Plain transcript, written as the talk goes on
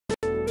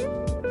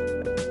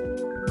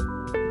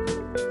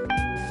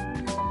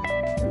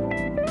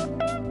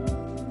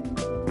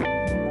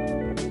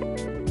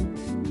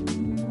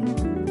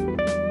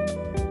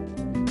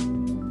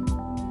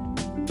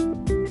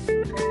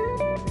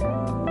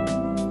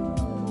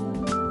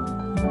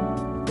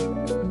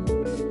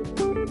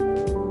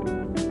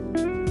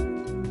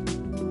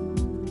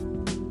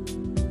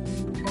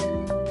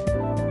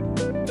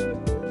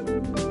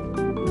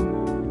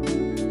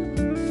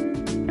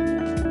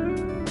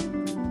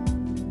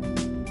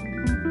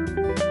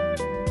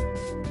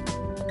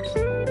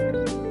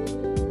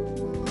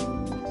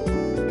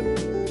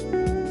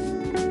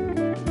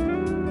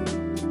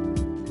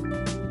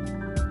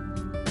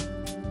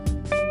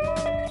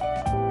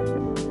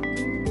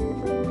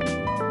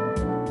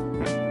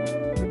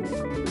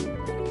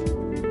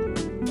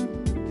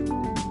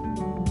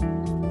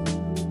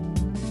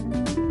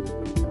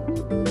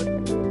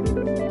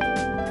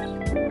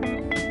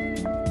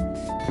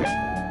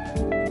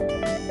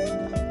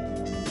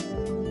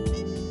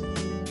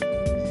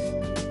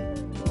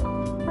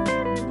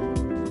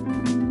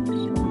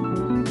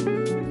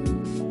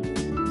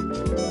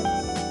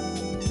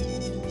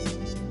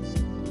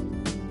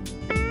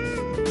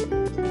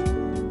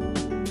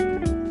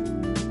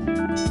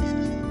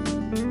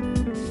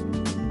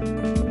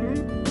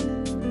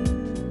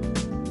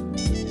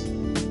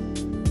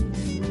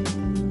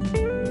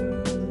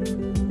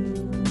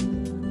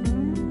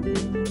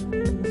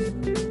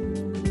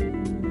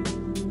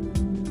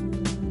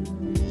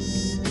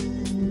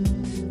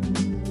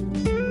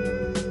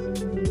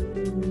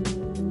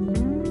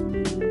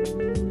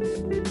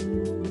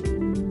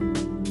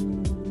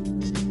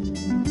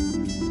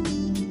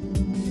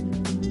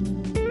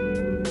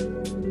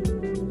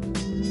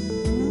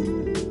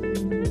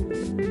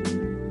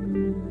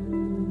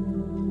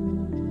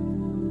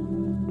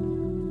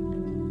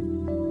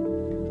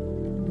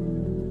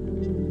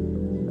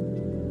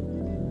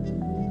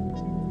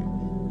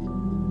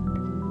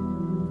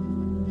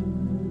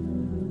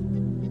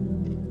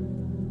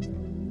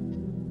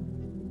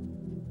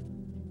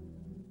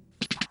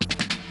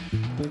I'm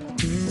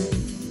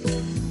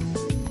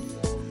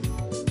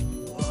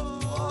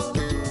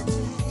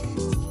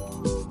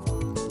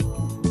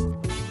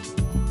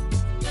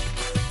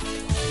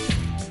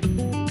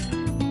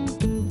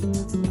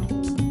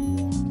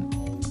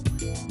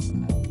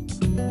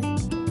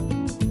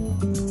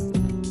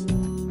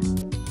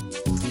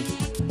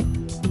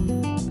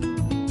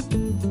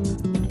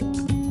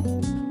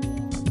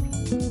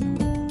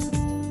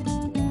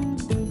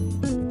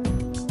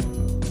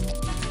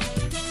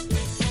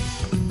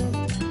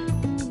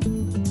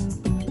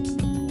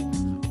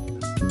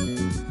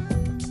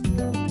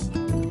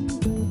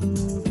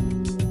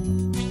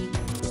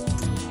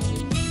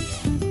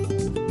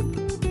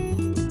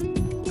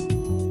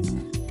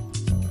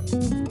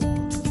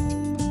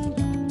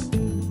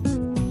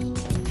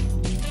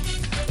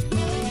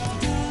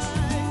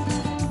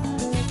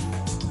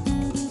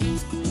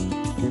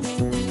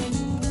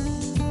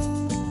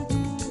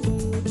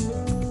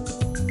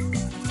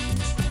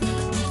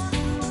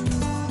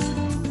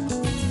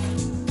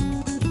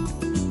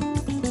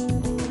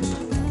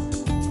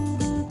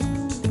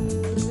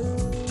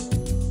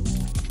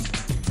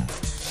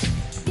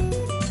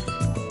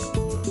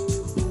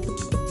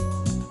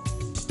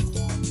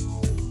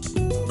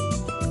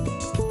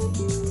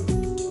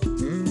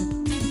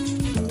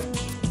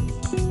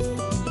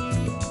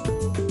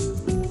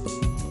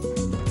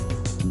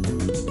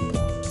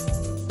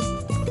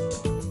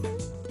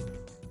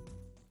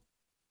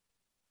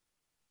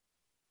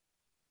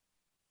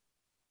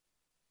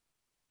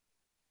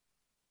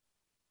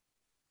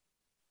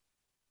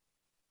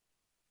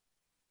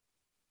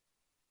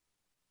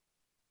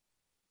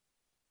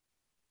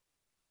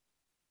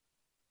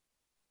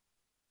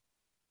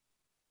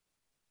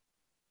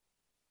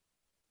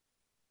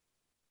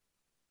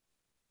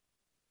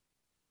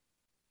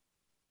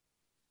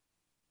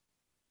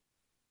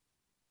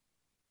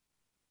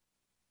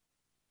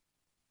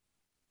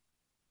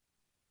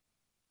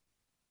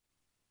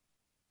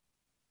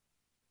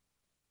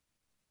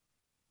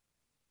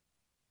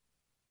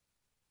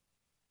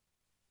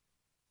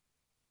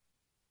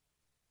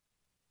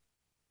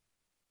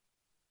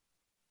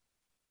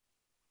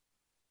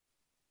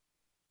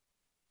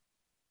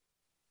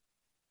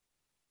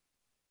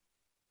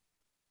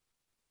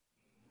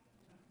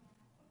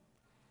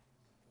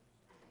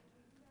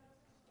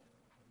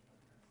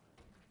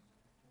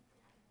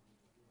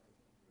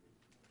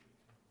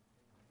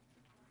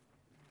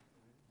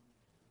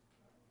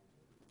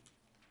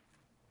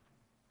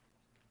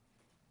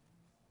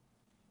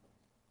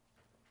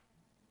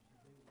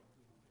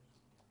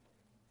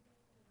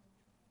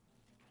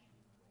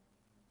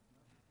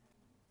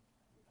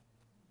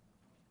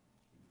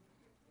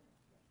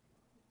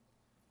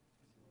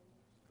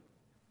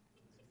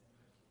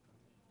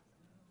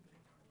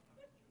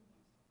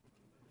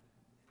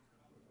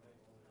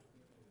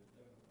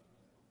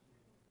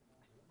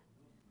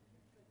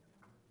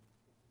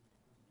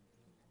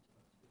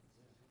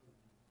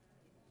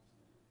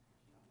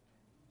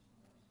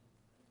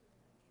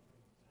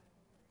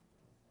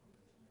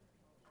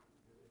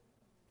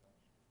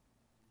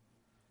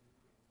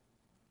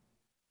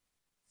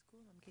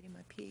getting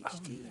my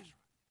PhD.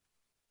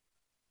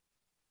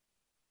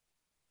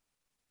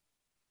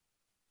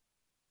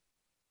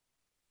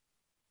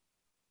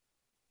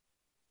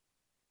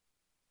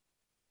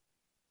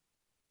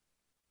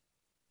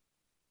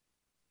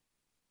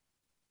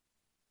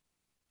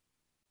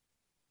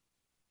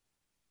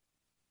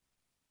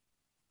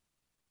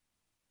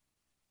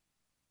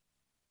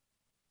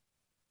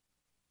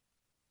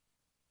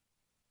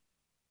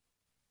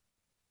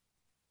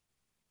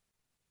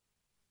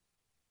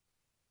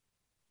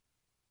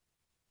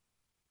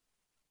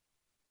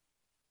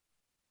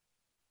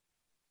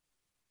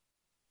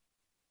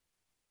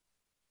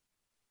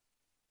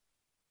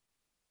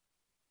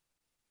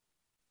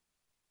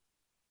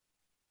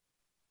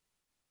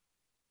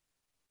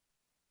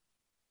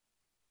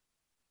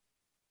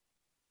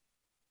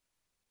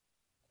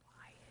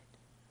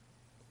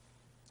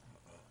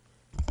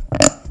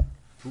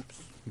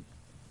 Oops.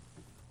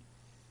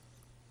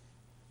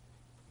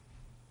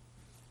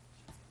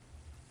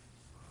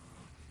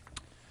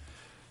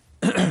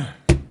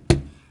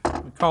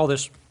 We call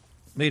this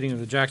meeting of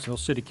the Jacksonville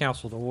City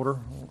Council to order.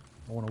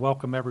 I want to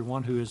welcome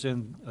everyone who is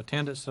in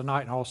attendance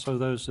tonight and also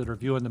those that are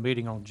viewing the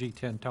meeting on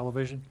G10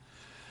 television.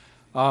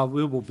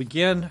 We will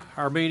begin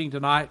our meeting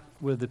tonight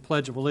with the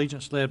Pledge of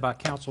Allegiance led by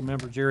Council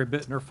Member Jerry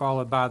Bittner,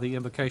 followed by the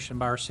invocation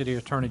by our City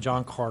Attorney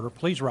John Carter.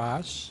 Please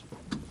rise.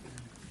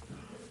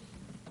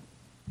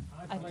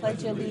 I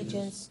pledge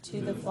allegiance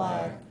to the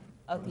flag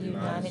of the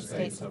United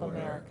States of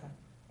America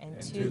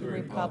and to the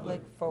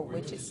republic for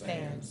which it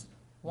stands,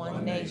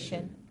 one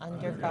nation,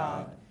 under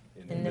God,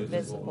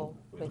 indivisible,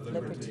 with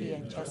liberty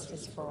and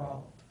justice for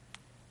all.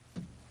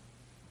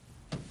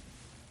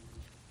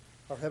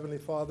 Our Heavenly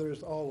Father,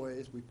 as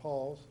always, we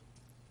pause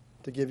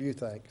to give you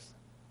thanks.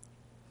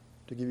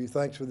 To give you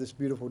thanks for this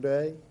beautiful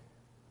day,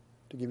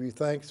 to give you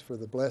thanks for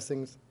the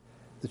blessings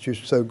that you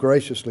so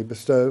graciously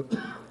bestow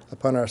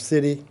upon our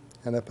city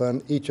and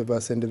upon each of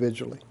us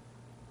individually.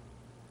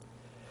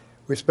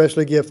 We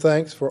especially give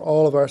thanks for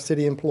all of our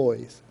city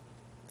employees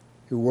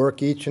who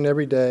work each and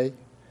every day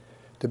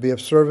to be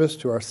of service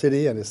to our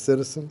city and its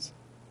citizens.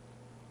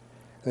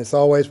 And it's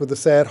always with a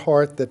sad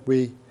heart that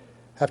we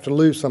have to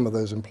lose some of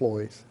those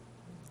employees.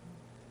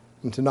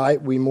 And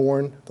tonight we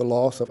mourn the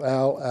loss of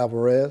Al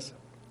Alvarez.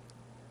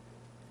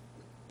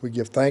 We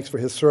give thanks for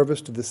his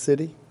service to the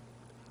city,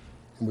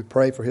 and we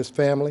pray for his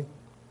family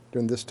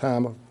during this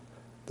time of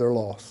their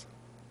loss.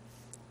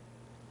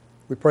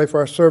 We pray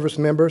for our service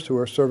members who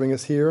are serving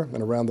us here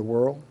and around the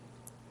world,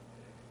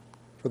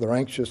 for their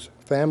anxious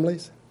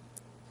families,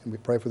 and we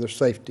pray for their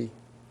safety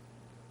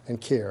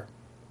and care.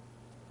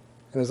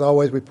 And as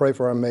always, we pray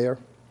for our mayor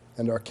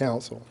and our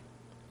council,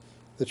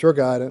 that your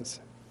guidance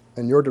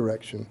and your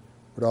direction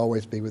would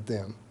always be with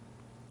them.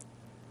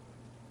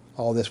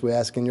 All this we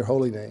ask in your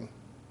holy name.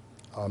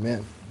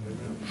 Amen.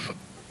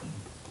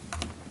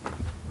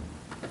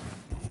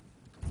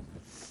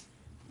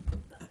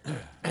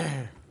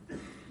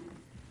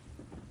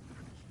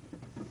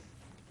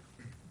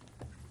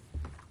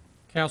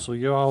 Council,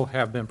 you all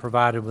have been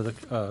provided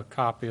with a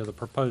copy of the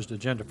proposed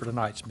agenda for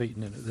tonight's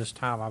meeting, and at this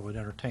time I would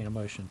entertain a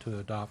motion to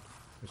adopt.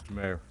 Mr.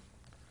 Mayor,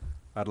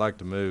 I'd like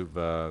to move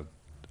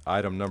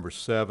item number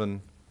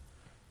 7,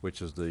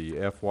 which is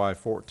the FY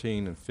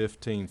 14 and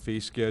 15 fee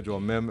schedule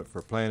amendment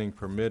for planning,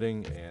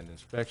 permitting, and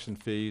inspection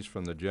fees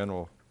from the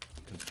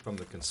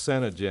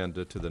consent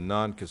agenda to the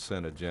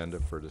non-consent agenda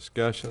for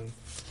discussion.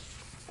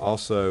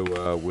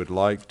 Also, would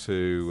like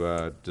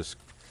to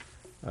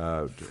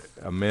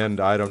amend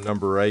item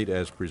number 8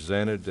 as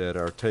presented at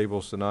our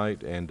tables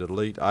tonight and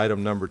delete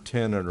item number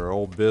 10 under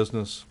old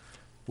business,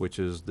 which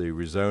is the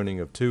rezoning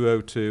of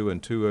 202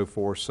 and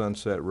 204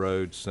 Sunset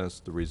Road, since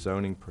the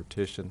rezoning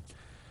petition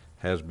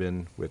has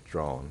been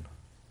withdrawn.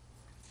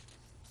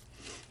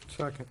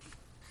 Second.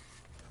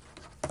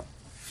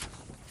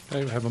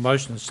 Okay, we have a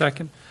motion and a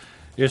second.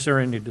 Is there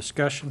any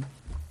discussion?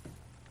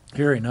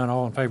 Hearing none,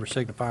 all in favor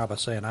signify by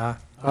saying aye.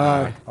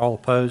 Aye. All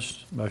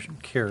opposed, motion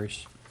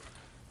carries.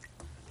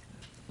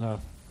 No,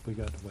 we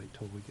got to wait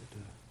till we get to.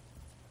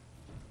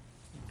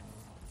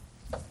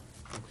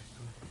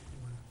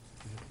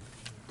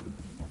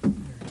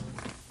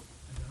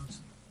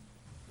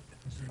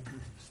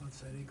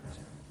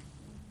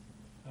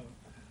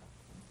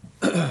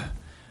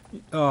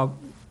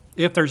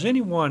 If there's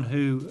anyone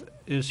who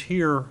is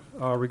here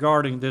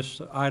regarding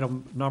this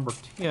item number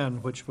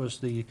 10, which was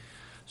the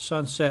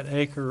Sunset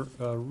Acre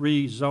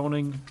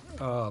rezoning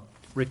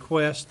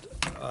request,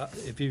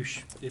 if you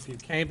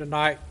came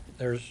tonight,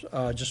 there's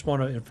just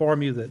want to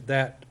inform you that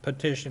that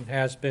petition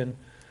has been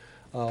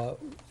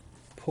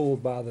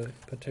pulled by the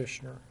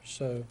petitioner,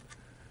 so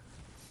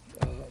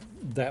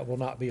that will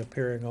not be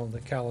appearing on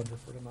the calendar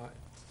for tonight.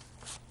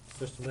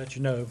 Just to let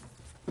you know,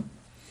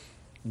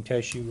 in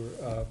case you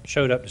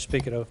showed up to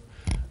speak at a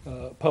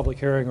public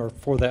hearing or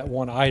for that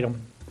one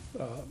item,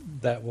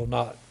 that will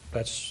not,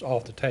 that's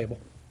off the table.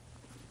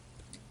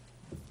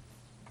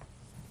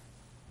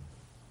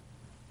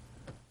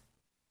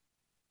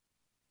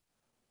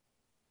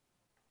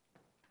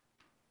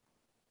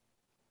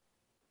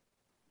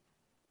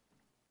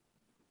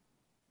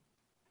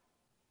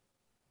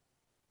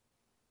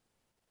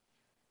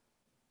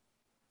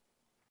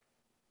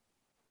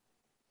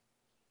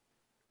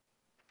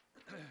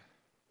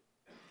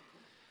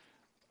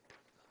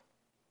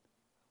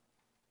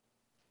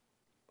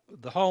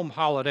 The Home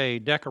Holiday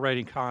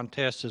Decorating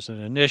Contest is an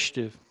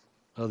initiative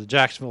of the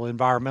Jacksonville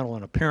Environmental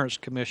and Appearance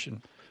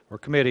Commission or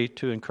Committee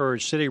to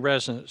encourage city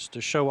residents to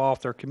show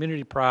off their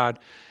community pride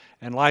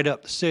and light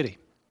up the city.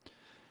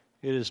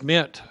 It is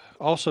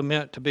also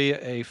meant to be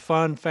a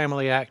fun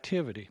family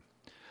activity.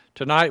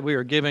 Tonight we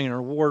are giving an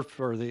award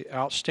for the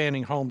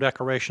outstanding home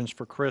decorations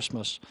for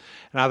Christmas,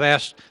 and I've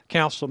asked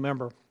Council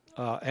Member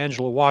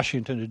Angela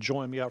Washington to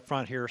join me up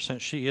front here,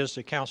 since she is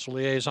the council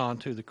liaison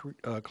to the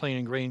Clean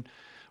and Green,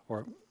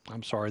 or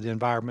I'm sorry, the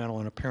Environmental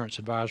and Appearance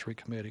Advisory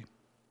Committee.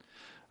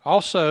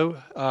 Also,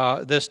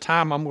 this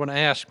time I'm going to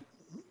ask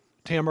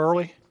Tim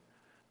Early.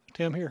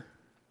 Tim here.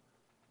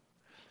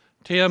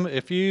 Tim,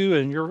 if you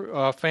and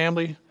your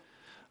family,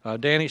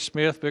 Danny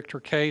Smith, Victor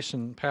Case,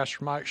 and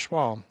Pastor Mike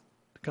Schwalm,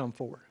 come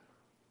forward.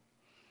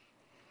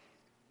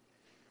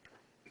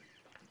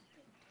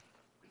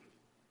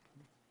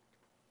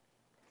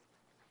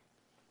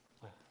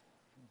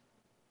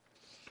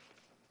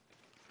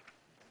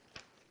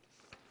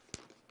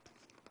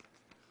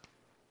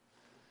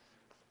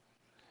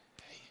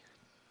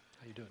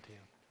 How you doing, Tim?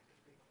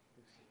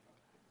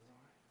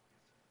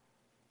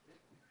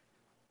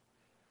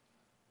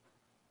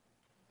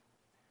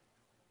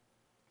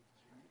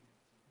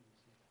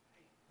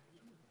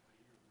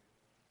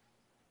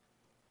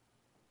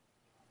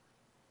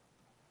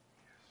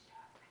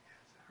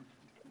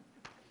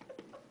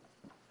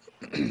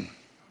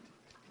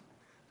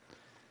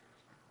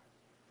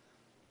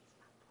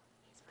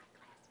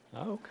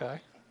 Okay.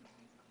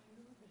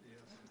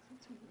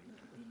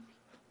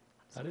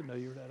 I didn't know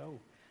you were that old.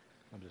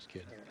 I'm just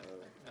kidding.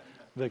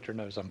 Victor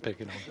knows I'm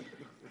picking on him.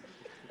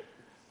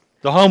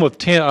 The home of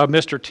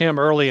Mr. Tim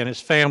Early and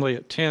his family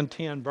at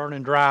 1010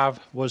 Vernon Drive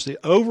was the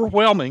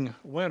overwhelming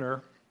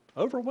winner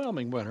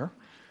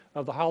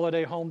of the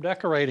holiday home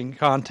decorating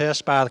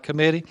contest by the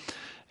committee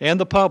and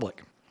the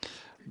public.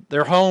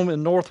 Their home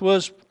in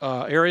Northwoods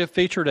area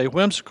featured a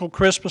whimsical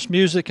Christmas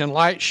music and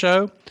light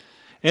show.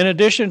 In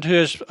addition to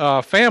his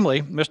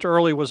family, Mr.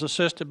 Early was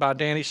assisted by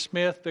Danny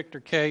Smith, Victor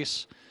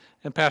Case,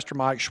 and Pastor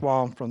Mike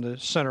Schwalm from the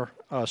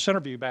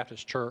Centerview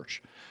Baptist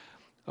Church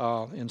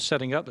in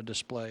setting up the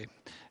display.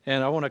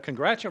 And I want to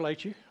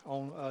congratulate you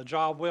on a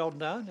job well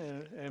done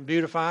and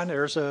beautifying.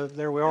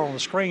 There we are on the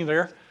screen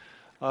there,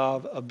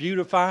 of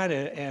beautifying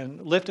and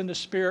lifting the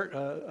spirit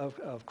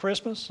of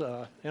Christmas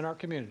in our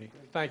community.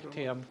 Thank you,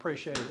 Tim.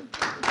 Appreciate it.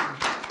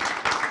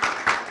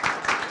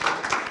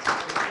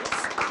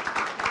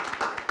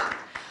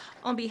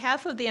 On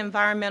behalf of the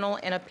Environmental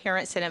and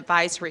Appearance and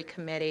Advisory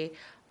Committee,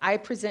 I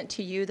present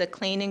to you the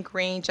Clean and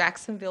Green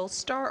Jacksonville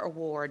Star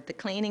Award. The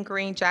Clean and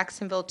Green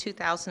Jacksonville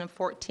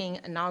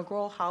 2014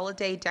 Inaugural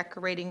Holiday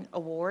Decorating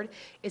Award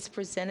is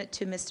presented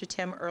to Mr.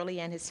 Tim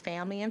Early and his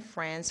family and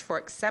friends for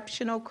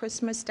exceptional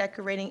Christmas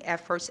decorating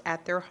efforts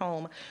at their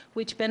home,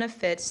 which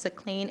benefits the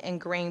Clean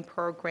and Green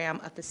program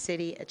of the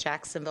City of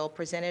Jacksonville,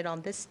 presented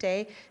on this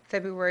day,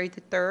 February the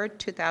 3rd,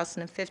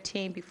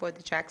 2015, before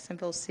the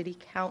Jacksonville City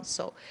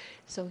Council.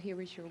 So here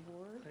is your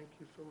award. Thank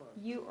you so much.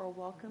 You are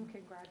welcome.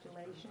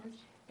 Congratulations.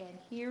 And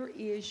here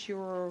is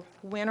your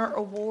winner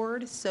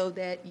award so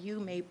that you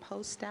may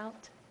post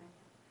out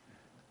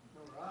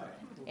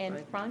in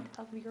front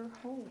of your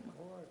home.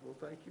 All right, well,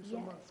 thank you so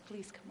Yes, much.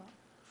 please come up.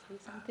 Say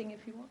something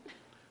if you want.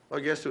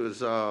 Well, I guess it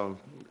was a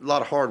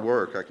lot of hard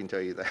work, I can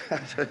tell you that.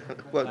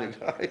 Wasn't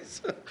it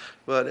nice?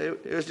 But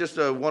it was just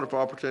a wonderful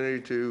opportunity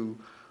to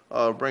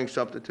bring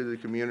something to the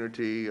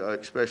community,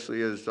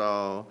 especially as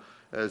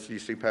you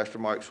see Pastor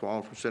Mike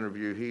Swan from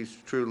Centerview. He's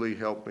truly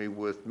helped me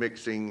with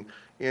mixing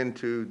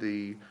into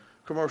the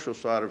commercial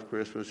side of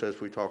Christmas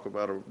as we talk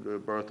about the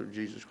birth of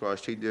Jesus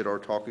Christ. He did our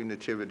talking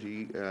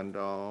nativity and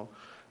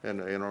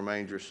in our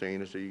manger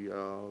scene as he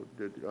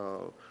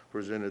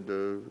presented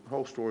the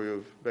whole story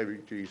of baby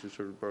Jesus,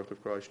 or the birth of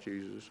Christ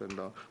Jesus. And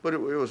but it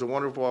was a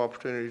wonderful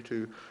opportunity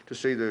to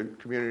see the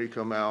community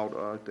come out.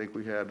 I think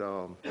we had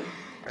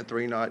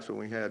 3 nights when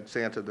we had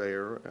Santa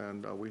there,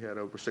 and we had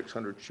over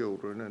 600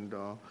 children, and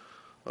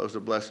it was a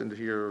blessing to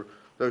hear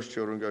those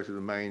children go to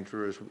the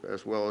manger,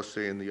 as well as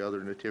seeing the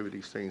other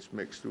nativity scenes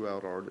mixed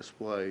throughout our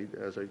display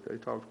as they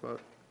talked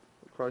about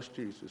Christ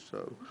Jesus.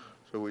 So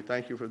we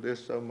thank you for this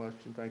so much,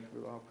 and thank you for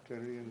the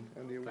opportunity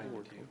and the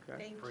award.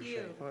 Okay. Thank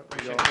you. All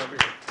right, y'all have a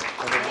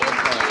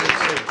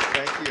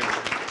thank you.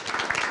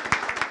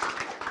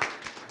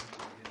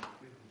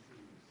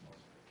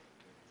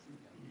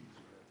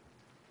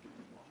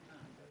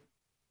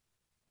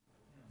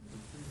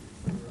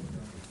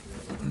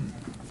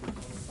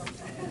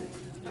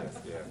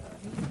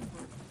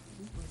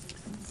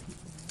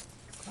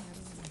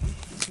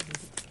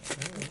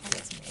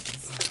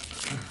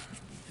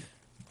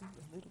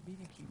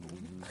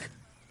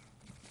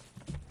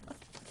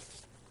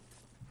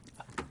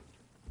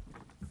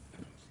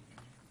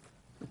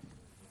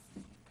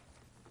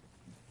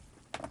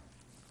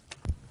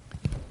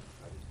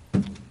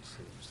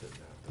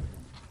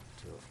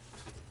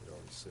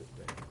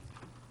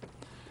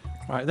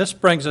 All right, this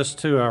brings us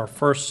to our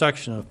first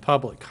section of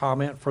public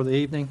comment for the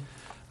evening.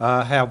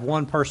 I have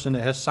one person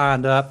that has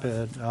signed up,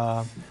 and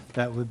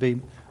that would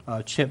be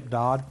Chip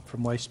Dodd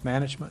from Waste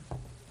Management.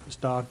 Ms.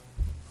 Dodd.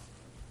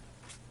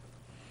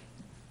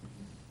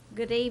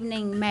 Good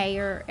evening,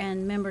 Mayor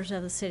and members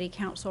of the City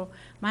Council.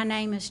 My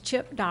name is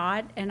Chip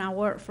Dodd, and I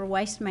work for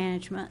Waste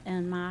Management,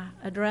 and my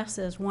address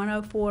is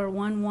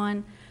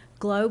 10411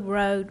 Globe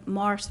Road,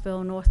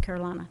 Morrisville, North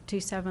Carolina,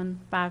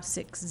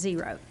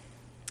 27560.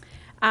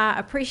 I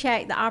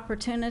appreciate the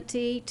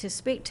opportunity to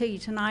speak to you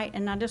tonight,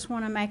 and I just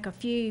want to make a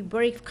few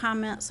brief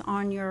comments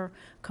on your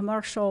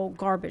commercial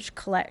garbage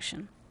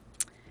collection.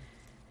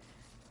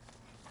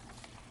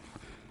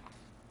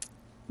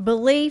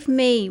 Believe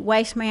me,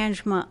 Waste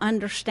Management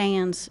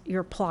understands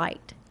your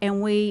plight,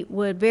 and we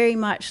would very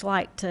much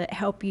like to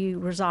help you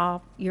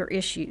resolve your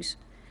issues.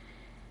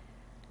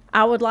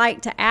 I would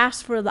like to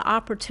ask for the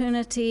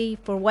opportunity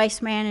for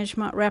Waste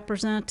Management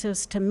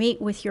representatives to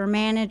meet with your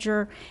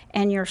manager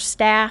and your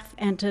staff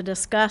and to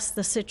discuss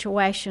the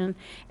situation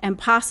and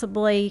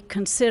possibly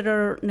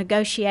consider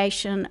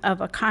negotiation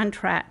of a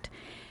contract.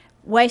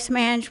 Waste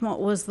Management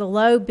was the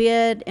low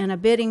bid in a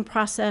bidding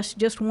process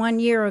just 1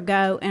 year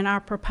ago, and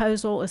our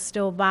proposal is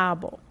still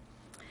viable.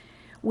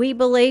 We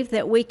believe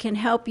that we can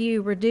help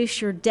you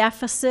reduce your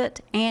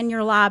deficit and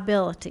your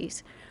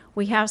liabilities.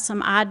 We have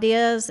some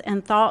ideas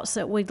and thoughts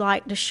that we'd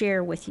like to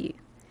share with you.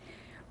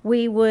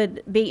 We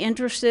would be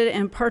interested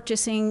in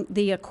purchasing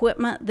the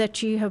equipment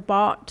that you have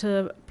bought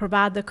to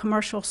provide the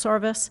commercial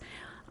service,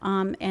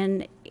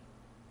 and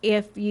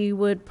if you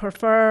would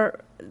prefer,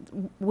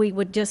 we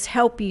would just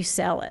help you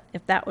sell it,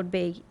 if that would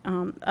be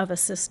of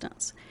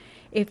assistance.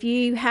 If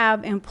you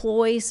have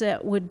employees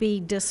that would be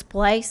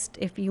displaced,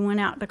 if you went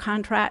out to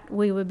contract,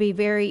 we would be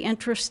very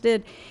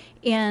interested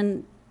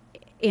in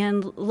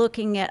in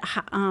looking at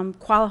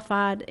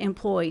qualified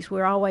employees.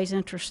 We're always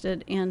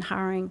interested in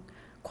hiring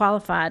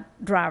qualified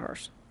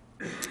drivers.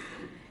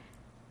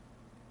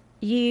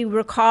 You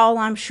recall,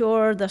 I'm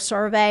sure, the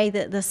survey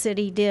that the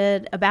city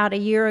did about a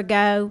year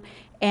ago,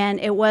 and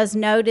it was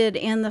noted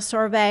in the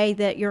survey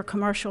that your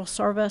commercial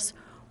service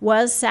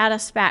was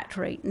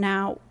satisfactory.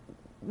 Now,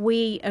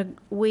 we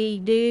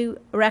do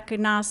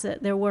recognize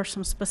that there were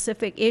some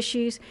specific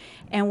issues,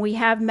 and we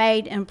have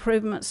made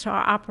improvements to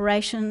our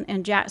operation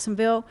in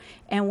Jacksonville,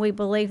 and we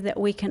believe that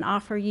we can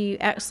offer you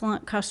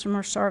excellent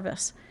customer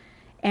service.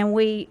 And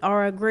we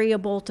are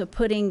agreeable to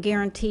putting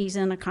guarantees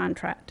in a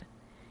contract.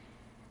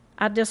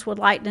 I just would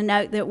like to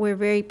note that we're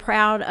very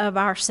proud of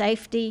our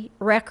safety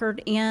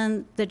record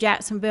in the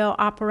Jacksonville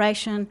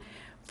operation.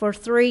 For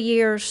 3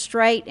 years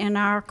straight in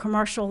our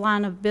commercial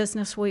line of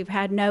business, we've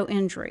had no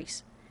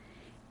injuries.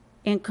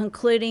 In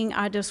concluding,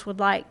 I just would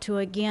like to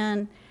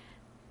again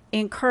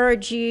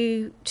encourage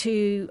you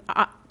to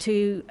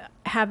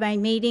have a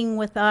meeting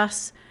with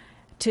us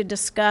to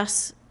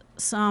discuss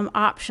some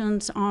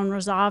options on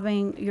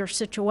resolving your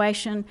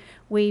situation.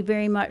 We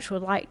very much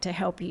would like to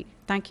help you.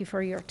 Thank you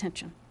for your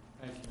attention.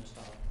 Thank you, Ms.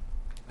 Todd.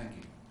 Thank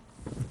you.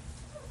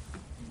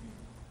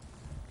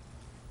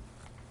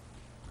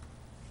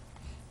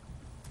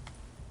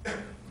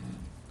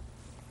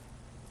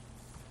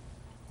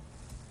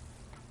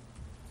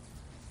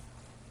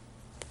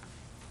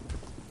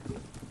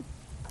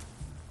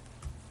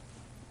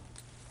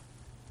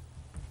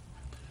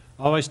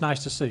 Always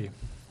nice to see you.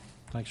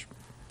 Thanks.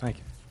 Thank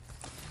you.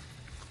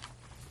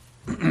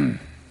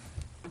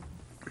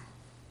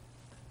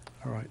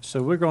 All right,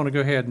 so we're going to go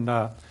ahead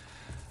and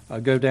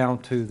go down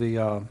to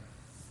the,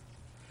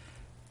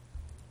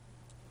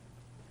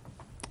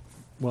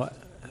 well,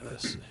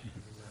 let's see.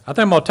 I think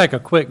I'm going to take a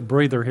quick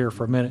breather here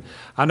for a minute.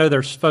 I know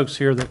there's folks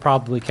here that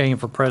probably came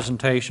for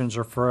presentations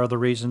or for other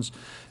reasons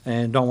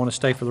and don't want to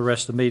stay for the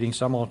rest of the meeting,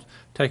 so I'm going to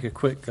take a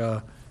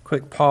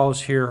quick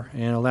pause here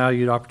and allow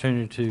you the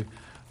opportunity to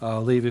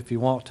leave if you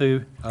want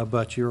to,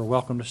 but you're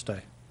welcome to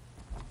stay.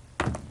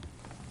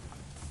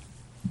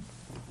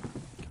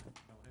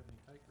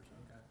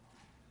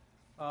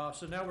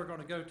 So now we're going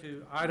to go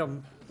to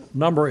item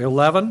number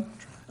 11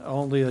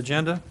 on the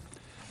agenda.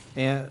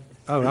 And,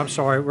 oh, I'm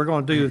sorry, we're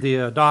going to do the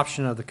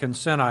adoption of the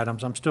consent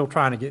items. I'm still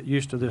trying to get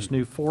used to this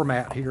new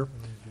format here.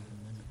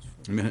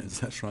 Minutes,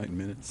 that's right,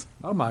 minutes.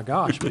 Oh, my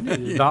gosh, we need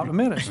to adopt the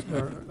minutes,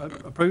 or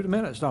approve the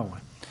minutes, don't we?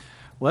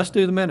 Well, let's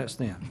do the minutes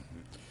then.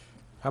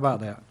 How about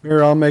that?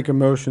 Mayor, I'll make a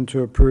motion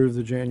to approve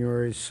the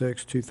January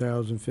 6,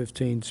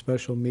 2015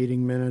 special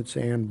meeting minutes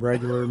and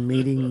regular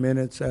meeting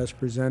minutes as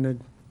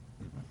presented.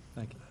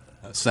 Thank you.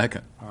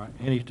 Second. All right,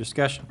 any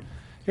discussion?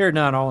 Hearing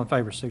none, all in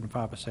favor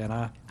signify by saying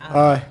aye.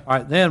 Aye. All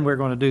right, then we're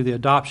going to do the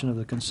adoption of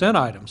the consent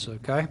items,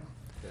 okay?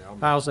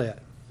 How's that?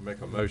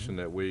 Make a motion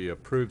that we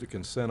approve the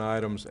consent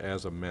items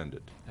as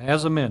amended.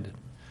 As amended.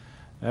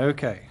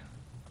 Okay.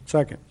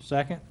 Second.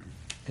 Second,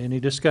 any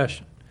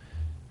discussion?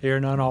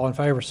 Hearing none, all in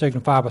favor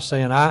signify by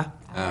saying aye.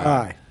 Aye.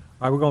 All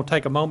right, we're going to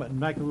take a moment and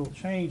make a little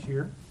change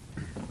here.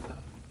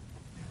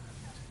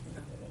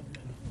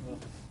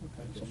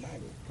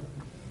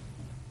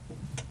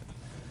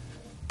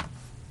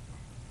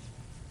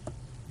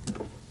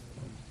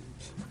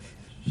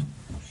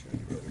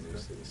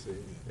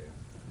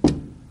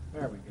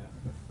 There we go.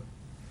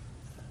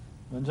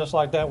 And just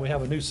like that, we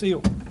have a new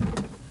seal,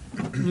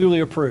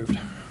 newly approved.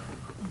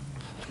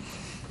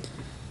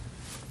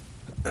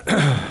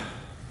 Conflict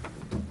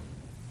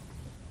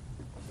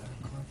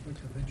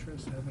of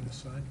interest, having a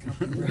side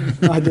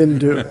company? I didn't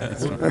do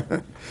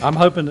it. I'm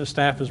hoping the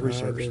staff has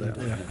researched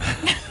that.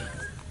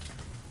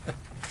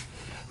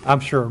 I'm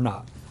sure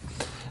not.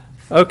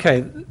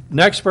 Okay,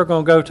 next we're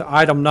going to go to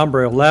item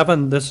number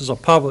 11. This is a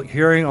public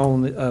hearing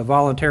on the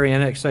voluntary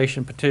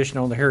annexation petition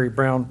on the Harry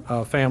Brown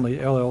Family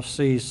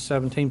LLC's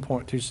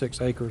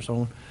 17.26 acres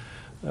on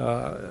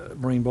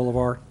Marine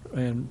Boulevard.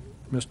 And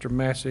Mr.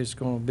 Massey is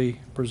going to be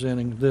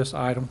presenting this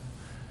item.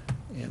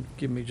 And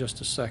give me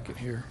just a second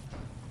here.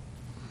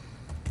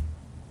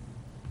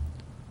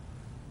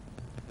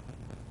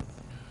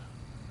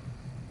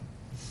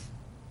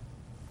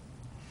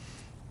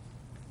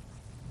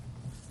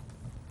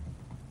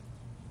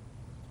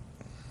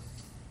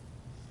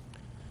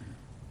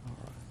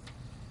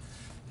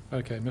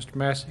 Okay, Mr.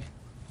 Massey.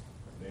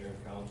 Mayor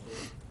and Council,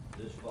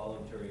 this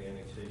voluntary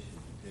annexation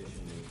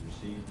petition is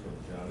received from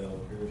John L.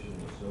 Pearson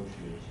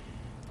Associates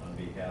on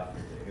behalf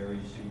of the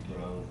Harry C.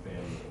 Brown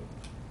family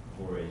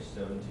for a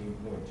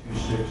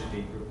 17.26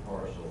 acre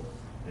parcel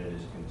that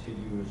is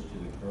contiguous to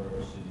the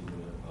current city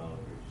limit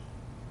boundaries.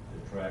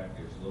 The tract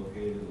is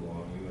located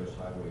along US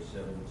Highway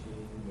 17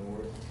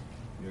 north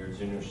near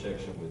its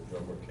intersection with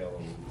Drummer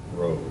Kellum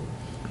Road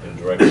and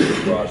directly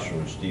across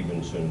from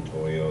Stevenson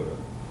Toyota.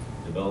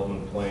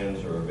 Development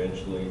plans are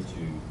eventually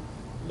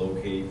to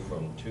locate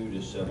from 2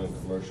 to 7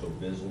 commercial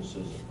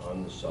businesses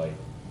on the site,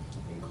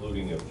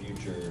 including a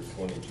future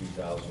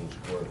 22,000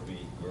 square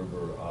feet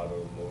Gerber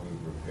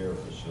automotive repair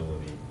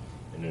facility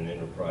and an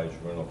enterprise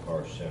rental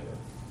car center.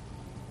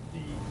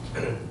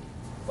 The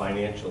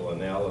financial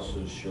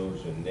analysis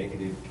shows a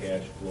negative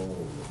cash flow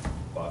over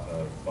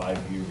a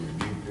 5-year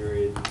review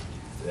period.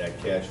 That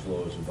cash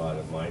flow is about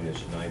a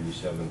minus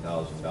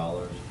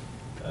 $97,000.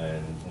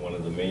 And one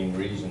of the main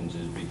reasons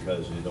is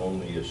because it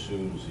only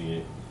assumes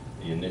the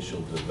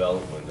initial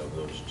development of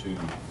those two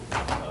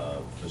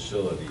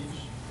facilities.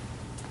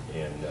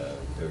 And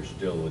there's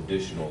still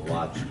additional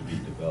lots to be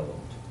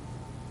developed.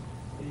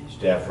 The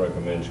staff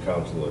recommends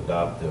council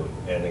adopt the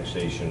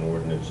annexation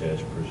ordinance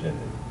as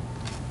presented.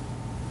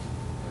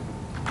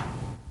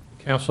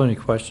 Council, any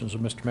questions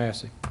of Mr.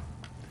 Massey?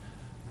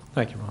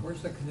 Thank you, Ron.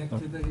 Where's the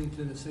connectivity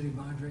to the city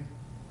boundary?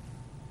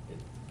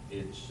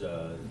 It's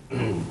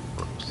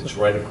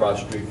right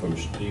across the street from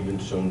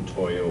Stevenson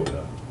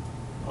Toyota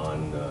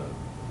on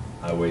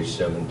Highway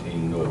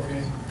 17 North.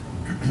 Okay.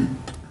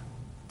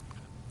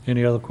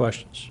 Any other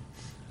questions?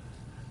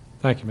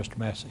 Thank you, Mr.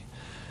 Massey.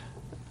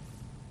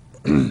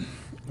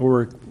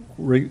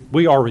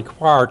 We are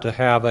required to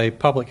have a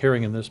public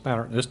hearing in this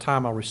matter. At this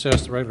time, I'll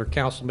recess the regular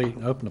council meeting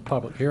and open the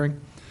public hearing.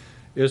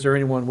 Is there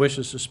anyone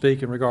wishes to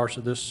speak in regards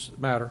to this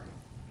matter?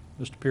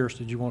 Mr. Pierce,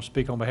 did you want to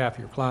speak on behalf of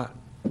your client?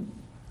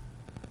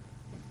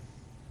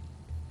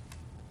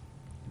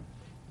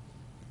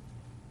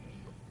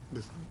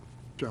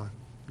 John?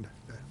 I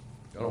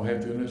don't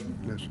have to in this one?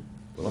 No, sir.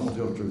 Well, I'm gonna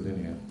tell the truth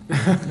anyhow.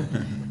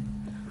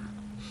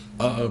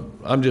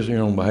 I'm just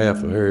here on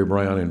behalf of Harry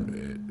Brown,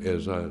 and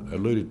as I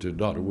alluded to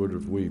Dr.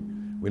 Woodruff, we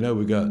know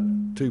we got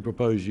 2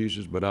 proposed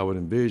uses, but I would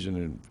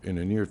envision in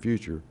the near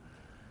future,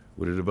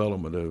 with the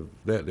development of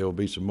that, there will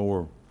be some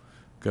more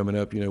coming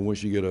up. You know,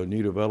 once you get a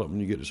new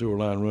development, you get the sewer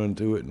line run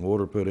to it and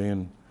water put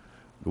in.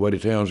 The way the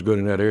town's good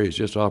in that area, it's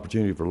just an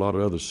opportunity for a lot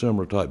of other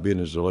similar type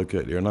businesses to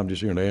locate there. And I'm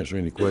just here to answer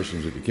any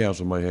questions that the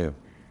council may have.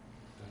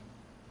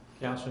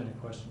 Council, any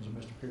questions of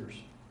Mr. Pierce?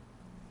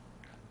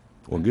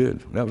 Well, good.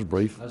 That was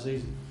brief. That's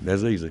easy.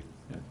 That's easy.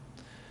 Yeah.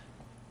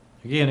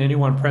 Again,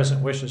 anyone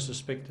present wishes to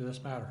speak to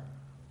this matter?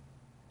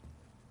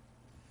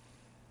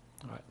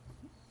 All right.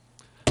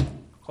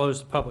 Close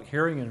the public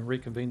hearing and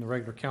reconvene the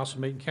regular council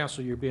meeting.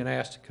 Council, you're being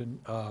asked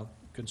to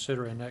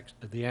consider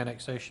the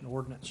annexation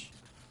ordinance.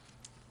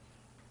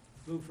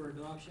 Move for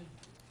adoption?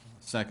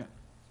 Second.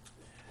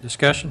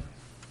 Discussion?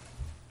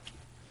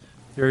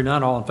 Hearing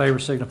none, all in favor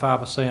signify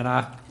by saying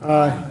aye.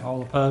 Aye.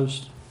 All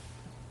opposed?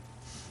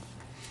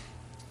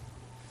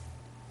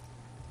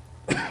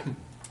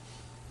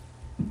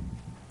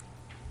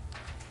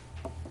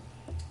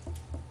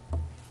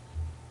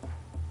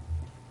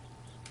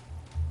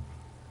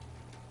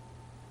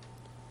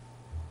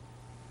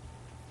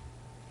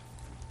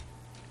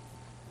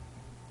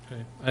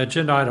 Okay.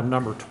 Agenda item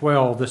number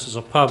 12, this is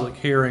a public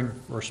hearing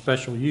for a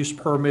special use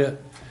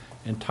permit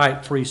and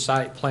type 3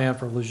 site plan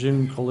for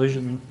Lejeune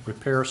Collision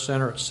Repair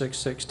Center at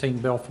 616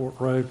 Belfort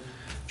Road.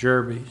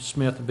 Jeremy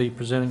Smith will be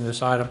presenting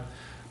this item,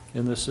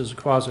 and this is a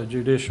quasi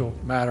judicial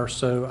matter,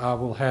 so I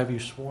will have you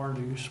sworn.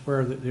 Do you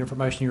swear that the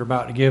information you're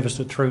about to give is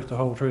the truth, the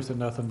whole truth, and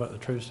nothing but the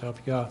truth, so help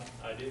you God?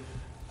 I do.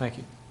 Thank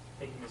you.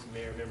 Thank you, Mr.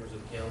 Mayor, members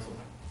of the council.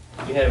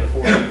 We have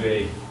before you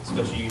a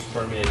special use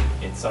permit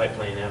and site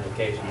plan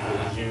application for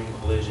the Lejeune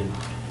Collision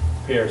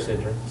Repair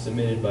Center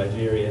submitted by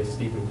Jerry S.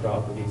 Stephen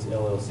Properties,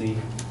 LLC.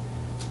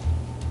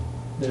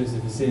 Notice the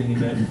vicinity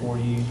map before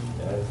you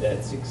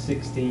at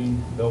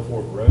 616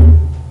 Belfort Road.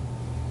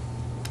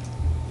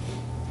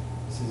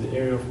 This is the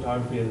aerial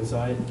photography of the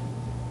site.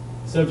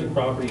 The subject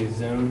property is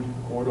zoned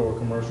corridor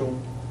commercial.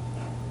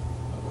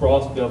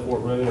 Across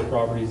Belfort Road, a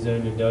property is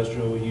zoned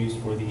industrial, used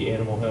for the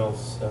animal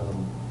health,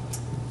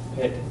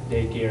 pet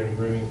daycare and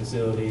grooming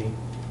facility,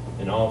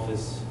 an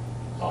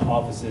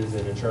offices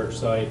and a church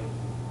site.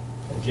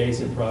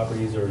 Adjacent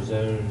properties are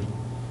zoned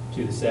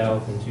to the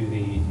south and to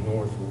the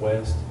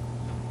northwest,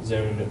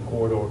 zoned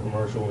corridor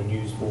commercial and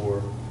used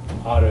for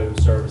auto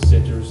service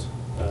centers.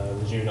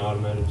 Lejeune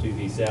Automotive to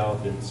the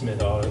south and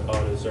Smith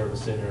Auto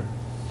Service Center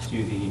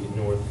to the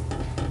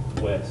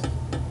northwest.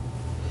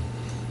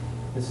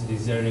 This is the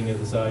zoning of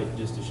the site,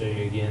 just to show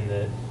you again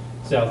that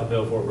south of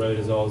Belfort Road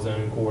is all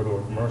zoned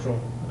corridor commercial,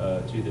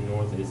 to the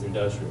north is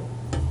industrial.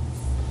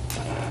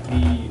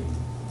 The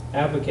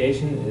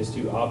application is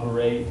to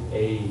operate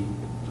a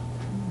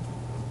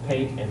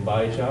paint and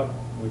body shop,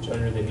 which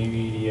under the new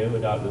EDO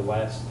adopted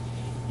last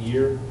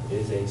year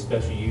is a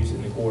special use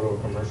in the corridor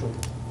commercial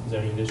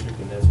zoning district,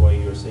 and that's why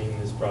you are seeing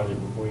this project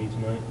before you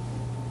tonight.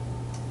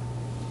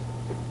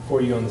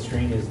 Before you on the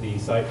screen is the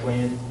site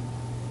plan.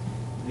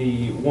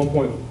 The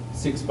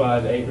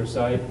 1.65 acre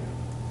site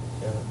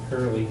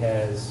currently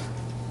has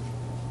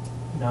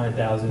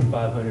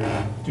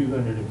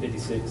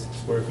 9,256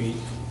 square feet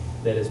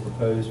that is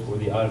proposed for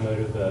the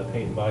automotive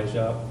paint and body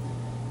shop.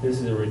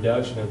 This is a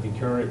reduction of the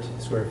current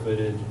square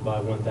footage by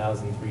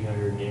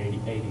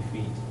 1,380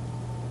 feet.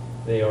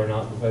 They are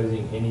not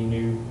proposing any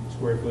new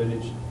square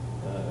footage.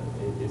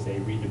 It is a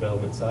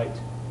redevelopment site.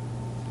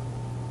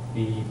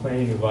 The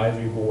Planning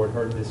Advisory Board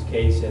heard this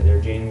case at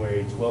their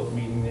January 12th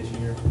meeting this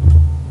year.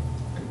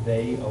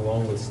 They,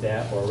 along with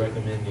staff, are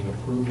recommending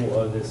approval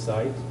of this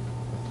site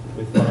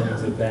with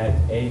findings of fact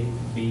A,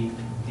 B,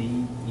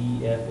 D,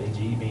 E, F, and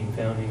G being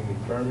found in the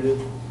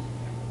affirmative,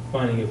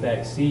 Finding of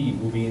fact C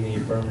will be in the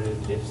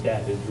affirmative if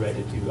staff is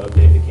directed to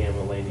update the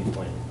Campbell land use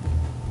plan.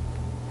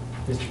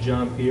 Mr.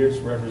 John Pierce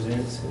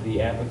represents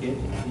the applicant,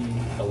 and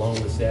he,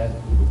 along with staff,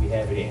 will be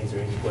happy to answer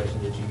any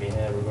questions that you may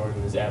have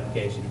regarding this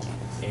application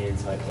and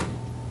site plan.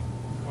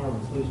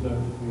 Carmen, please note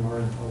that we are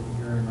in public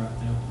hearing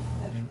right now.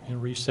 In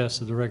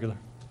recess of the regular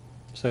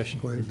session.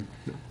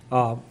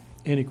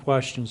 Any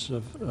questions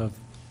of,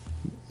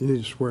 You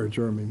need to swear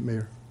Jeremy,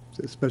 Mayor.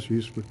 Special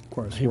use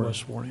requires he swear. was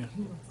sworn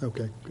in.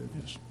 Okay, good.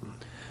 Yes.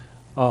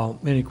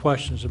 Any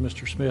questions of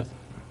Mr. Smith?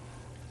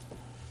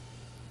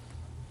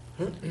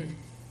 Okay.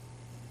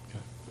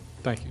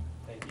 Thank you.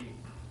 Thank you.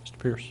 Mr.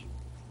 Pierce?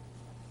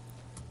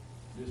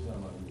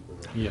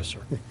 Yes,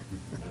 sir.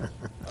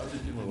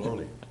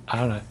 I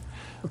don't know.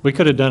 We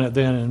could have done it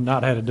then and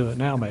not had to do it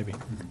now, maybe.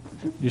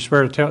 You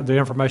swear to tell the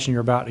information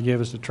you're about to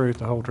give us the truth,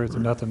 the whole truth,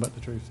 and nothing but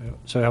the truth.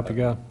 So help you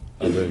God.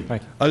 I do.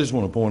 Thank you. I just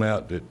want to point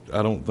out that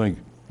I don't think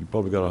you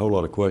probably got a whole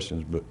lot of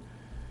questions, but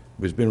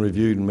it's been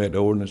reviewed and met the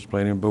ordinance,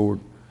 planning board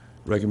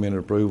recommended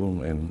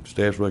approval, and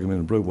staff's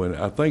recommended approval. And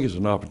I think it's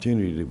an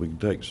opportunity that we can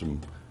take some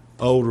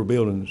older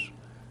buildings,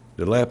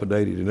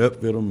 dilapidated, and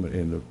upfit them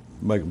and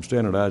make them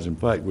standardized. In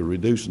fact, we're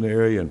reducing the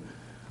area, and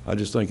I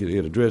just think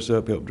it'll help dress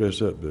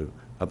up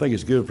I think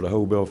it's good for the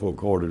whole Belfort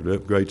corridor to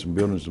upgrade some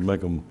buildings and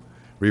make them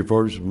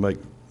refurbish and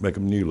make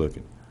them new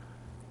looking.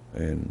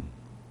 And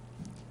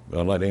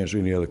I'd like to answer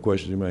any other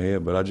questions you may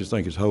have, but I just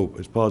think it's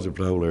positive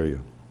for the whole area.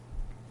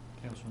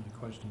 Council, any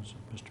questions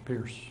of Mr.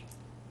 Pierce?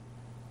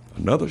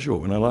 Another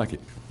short one, I like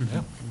it.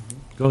 Yeah.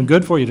 Going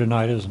good for you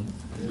tonight, isn't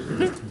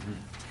it?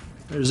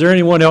 Is there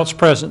anyone else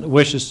present that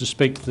wishes to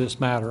speak to this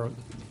matter of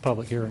the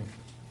public hearing?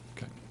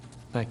 Okay,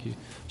 thank you.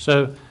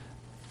 So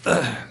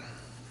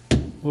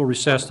we'll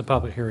recess the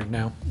public hearing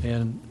now.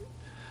 And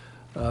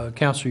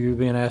Councilor, you're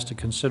being asked to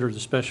consider the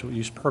special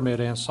use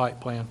permit and site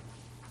plan.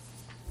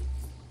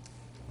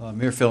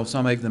 Mayor Phillips,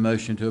 I'll make the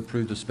motion to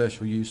approve the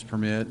special use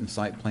permit and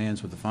site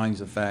plans with the findings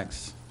of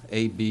facts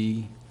A,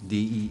 B, D,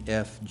 E,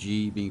 F,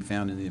 G being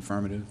found in the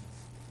affirmative.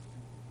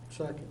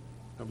 Second.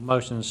 A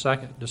motion and a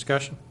second.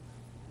 Discussion?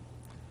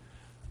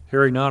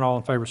 Hearing none, all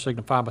in favor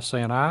signify by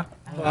saying aye.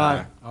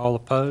 Aye. All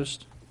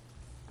opposed?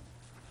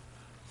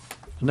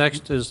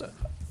 Next is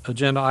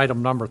agenda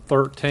item number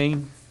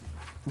 13.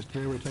 Mr.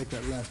 Mayor, we take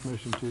that last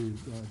motion to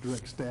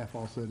direct staff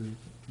also to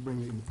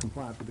bring it in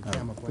compliance with the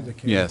CAMA plan.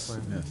 Yes,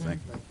 yes, thank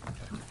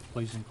you.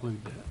 Please include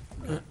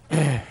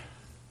that.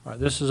 All right,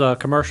 this is a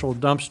commercial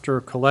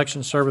dumpster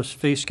collection service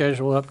fee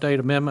schedule update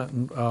amendment.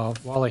 And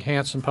Wally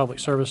Hanson, Public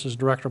Services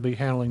Director, will be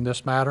handling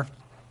this matter.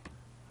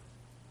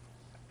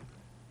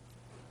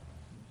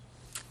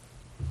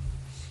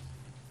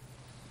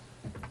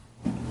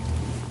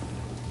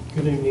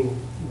 Good evening,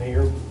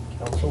 Mayor,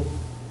 Council.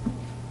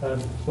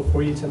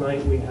 Before you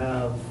tonight, we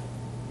have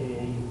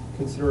a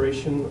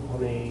consideration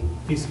on a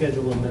fee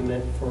schedule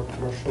amendment for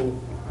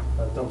commercial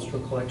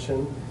dumpster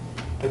collection.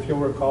 If you'll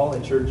recall,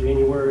 at your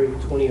January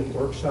 20th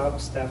workshop,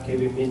 staff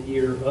gave a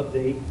mid-year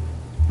update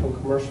on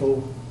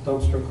commercial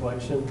dumpster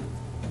collection.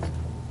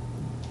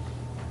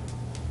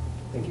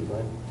 Thank you,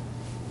 Glenn.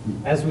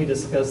 As we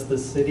discussed, the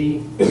city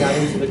got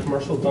into the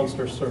commercial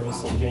dumpster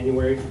service on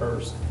January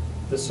 1st.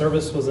 The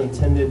service was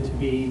intended to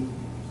be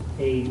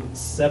a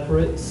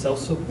separate,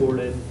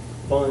 self-supported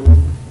fund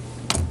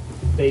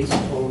based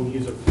on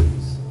user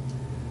fees.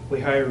 We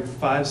hired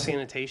 5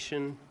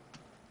 sanitation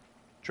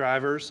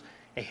drivers,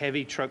 a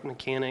heavy truck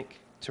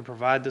mechanic to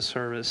provide the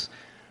service.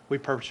 We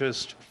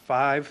purchased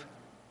 5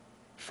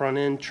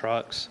 front-end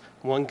trucks,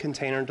 1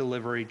 container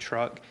delivery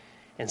truck,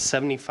 and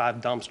 75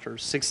 dumpsters.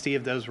 60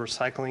 of those were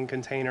recycling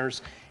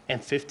containers,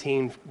 and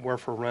 15 were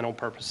for rental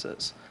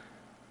purposes.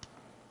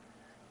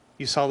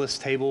 You saw this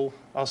table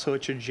also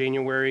at your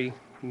January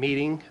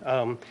meeting.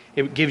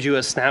 It gives you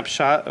a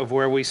snapshot of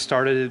where we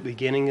started at the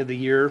beginning of the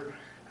year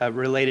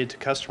related to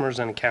customers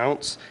and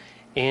accounts,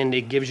 and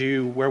it gives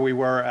you where we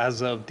were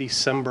as of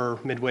December,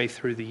 midway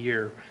through the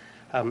year.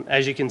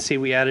 As you can see,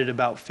 we added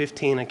about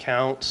 15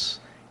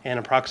 accounts and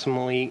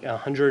approximately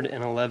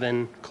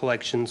 111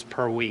 collections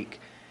per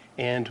week,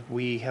 and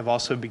we have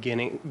also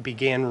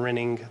began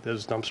renting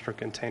those dumpster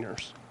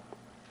containers.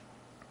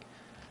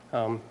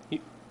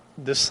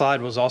 This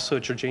slide was also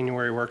at your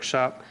January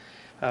workshop.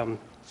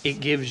 It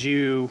gives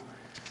you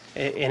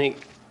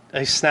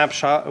a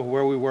snapshot of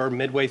where we were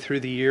midway through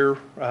the year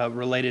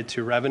related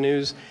to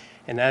revenues.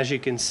 And as you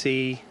can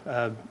see,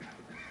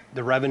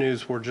 the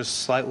revenues were just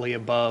slightly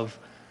above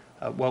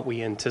what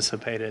we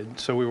anticipated.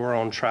 So we were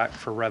on track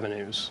for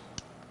revenues.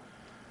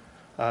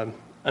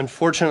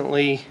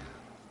 Unfortunately,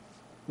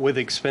 with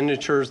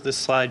expenditures, this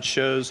slide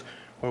shows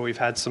where we've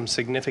had some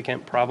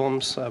significant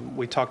problems.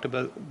 We talked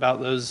about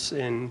those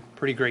in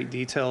pretty great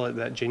detail at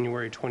that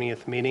January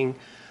 20th meeting.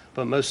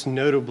 But most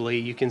notably,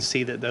 you can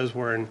see that those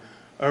were in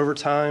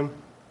overtime,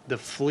 the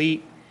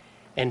fleet,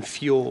 and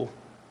fuel.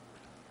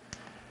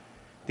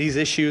 These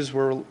issues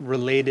were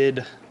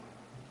related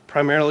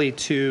primarily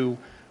to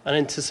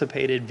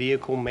unanticipated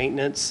vehicle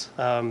maintenance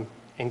and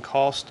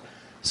cost.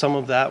 Some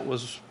of that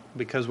was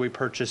because we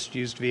purchased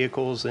used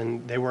vehicles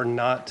and they were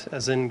not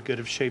as in good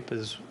of shape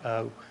as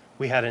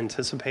we had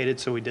anticipated,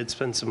 so we did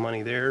spend some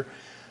money there.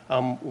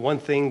 One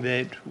thing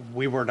that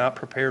we were not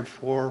prepared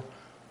for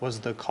was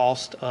the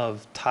cost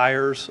of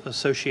tires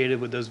associated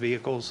with those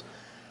vehicles.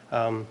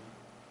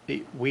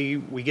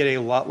 We get a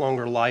lot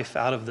longer life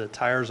out of the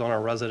tires on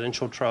our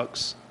residential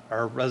trucks,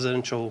 our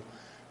residential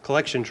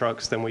collection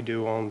trucks, than we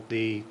do on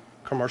the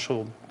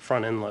commercial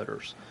front-end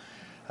loaders.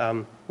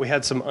 We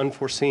had some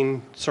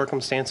unforeseen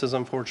circumstances,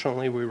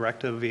 unfortunately. We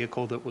wrecked a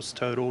vehicle that was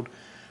totaled.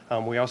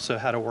 We also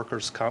had a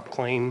workers' comp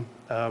claim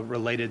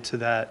related to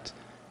that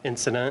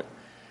incident.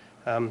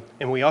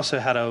 And we also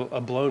had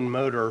a blown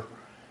motor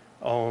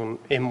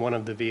in one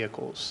of the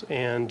vehicles.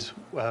 And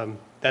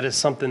that is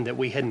something that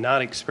we had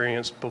not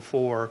experienced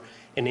before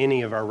in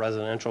any of our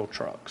residential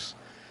trucks.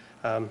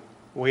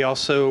 We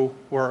also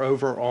were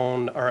over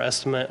on our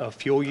estimate of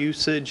fuel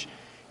usage,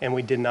 and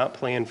we did not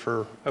plan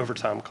for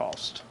overtime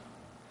cost.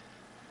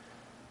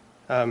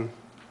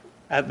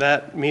 At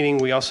that meeting,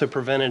 we also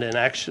presented an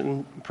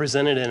action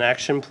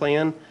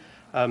plan.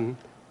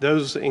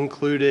 Those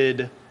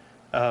included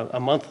a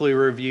monthly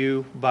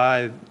review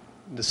by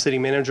the city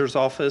manager's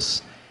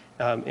office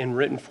in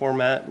written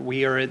format.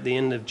 We are at the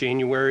end of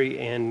January,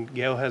 and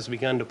Gail has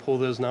begun to pull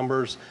those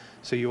numbers,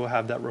 so you will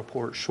have that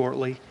report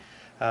shortly.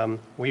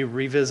 We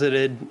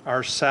revisited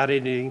our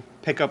Saturday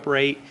pickup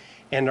rate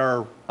and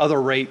our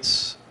other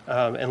rates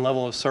and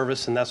level of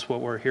service, and that's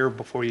what we're here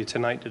before you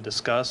tonight to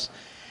discuss.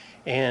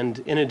 And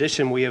in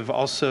addition, we have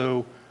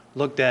also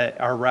looked at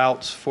our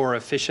routes for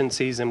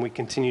efficiencies, and we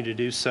continue to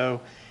do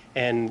so.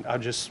 And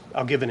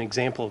I'll give an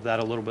example of that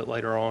a little bit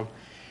later on.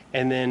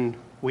 And then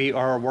we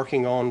are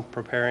working on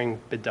preparing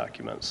bid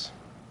documents.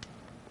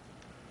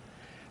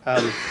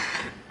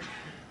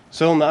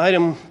 So on the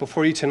item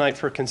before you tonight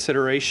for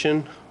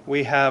consideration,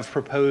 we have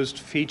proposed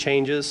fee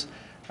changes.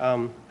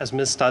 As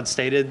Ms. Todd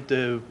stated,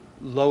 the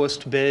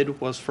lowest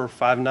bid was for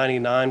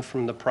 $5.99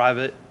 from the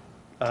private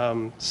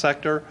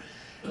sector.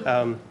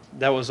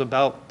 That was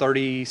about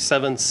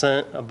 37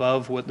 cents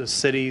above what the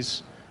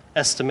city's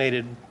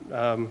estimated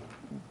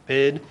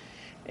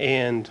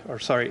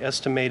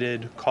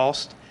estimated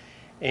cost.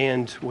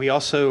 And we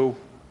also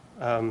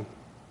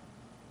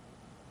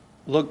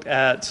looked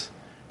at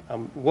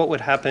what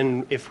would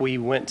happen if we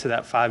went to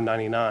that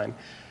 $5.99.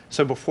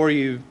 So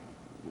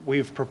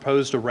we've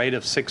proposed a rate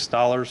of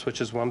 $6,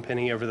 which is 1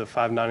 penny over the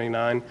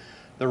 $5.99.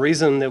 The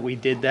reason that we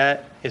did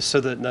that is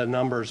so that the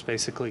numbers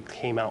basically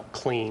came out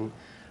clean,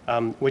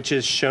 which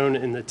is shown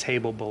in the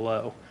table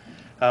below.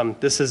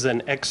 This is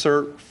an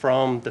excerpt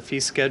from the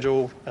fee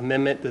schedule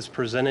amendment that's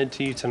presented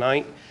to you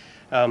tonight.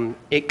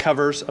 It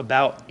covers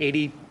about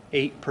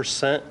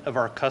 88% of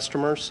our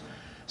customers.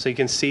 So you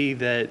can see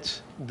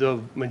that the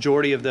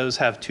majority of those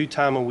have 2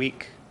 times a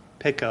week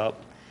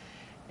pickup,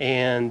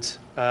 and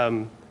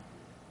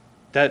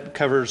that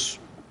covers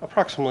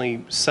approximately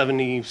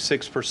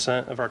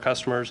 76% of our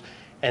customers.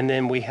 And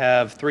then we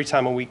have 3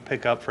 times a week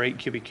pickup for 8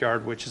 cubic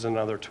yard, which is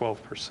another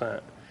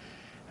 12%.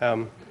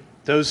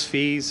 Those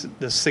fees,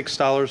 the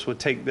 $6 would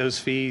take those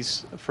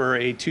fees for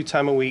a 2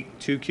 times a week,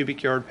 2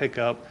 cubic yard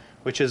pickup,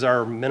 which is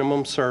our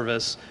minimum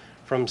service,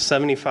 from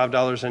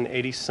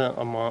 $75.80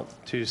 a month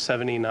to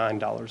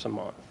 $79 a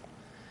month.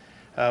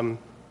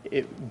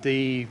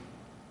 The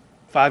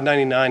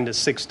 $5.99 to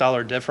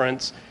 $6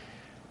 difference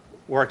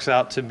works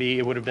out to be,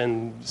 it would have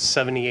been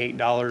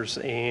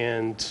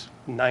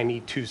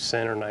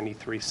 $78.92 or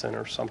 93 cents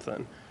or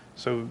something.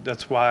 So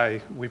that's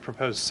why we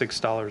proposed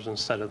 $6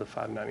 instead of the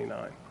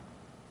 $5.99.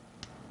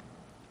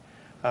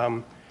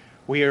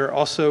 We are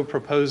also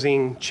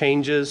proposing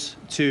changes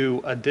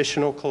to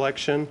additional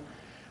collection.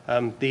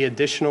 The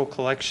additional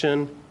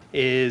collection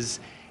is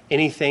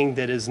anything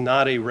that is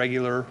not a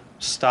regular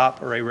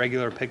stop or a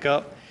regular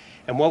pickup.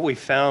 And what we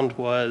found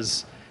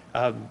was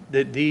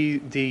that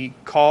the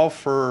call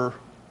for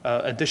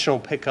additional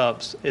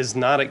pickups is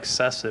not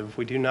excessive.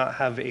 We do not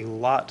have a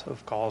lot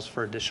of calls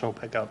for additional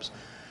pickups.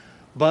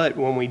 But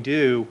when we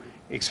do,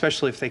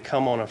 especially if they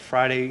come on a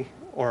Friday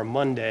or a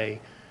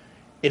Monday,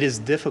 it is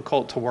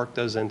difficult to work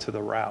those into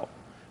the route.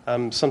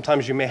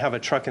 Sometimes you may have a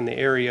truck in the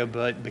area,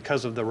 but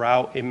because of the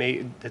route,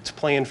 it's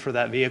planned for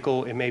that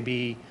vehicle, it may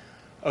be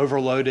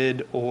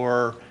overloaded,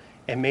 or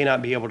it may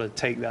not be able to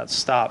take that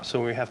stop,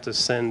 so we have to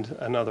send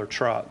another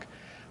truck.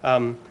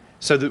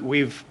 So that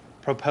we've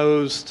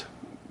proposed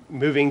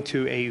moving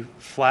to a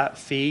flat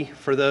fee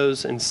for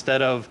those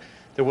instead of,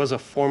 there was a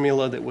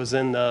formula that was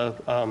in the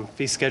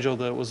fee schedule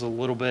that was a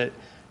little bit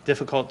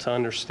difficult to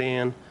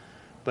understand,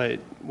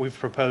 but we've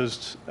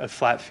proposed a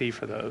flat fee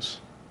for those.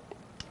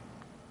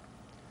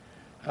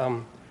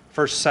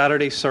 For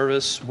Saturday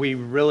service, we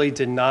really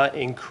did not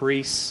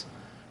increase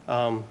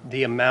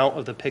the amount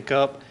of the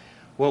pickup.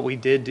 What we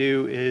did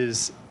do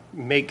is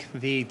make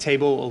the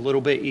table a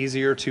little bit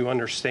easier to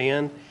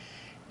understand,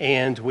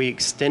 and we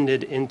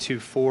extended into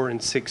 4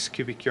 and 6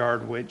 cubic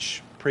yard,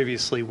 which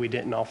previously we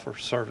didn't offer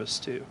service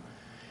to.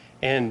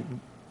 And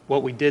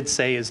what we did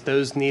say is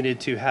those needed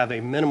to have a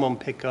minimum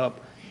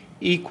pickup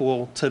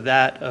equal to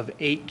that of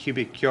 8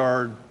 cubic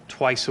yard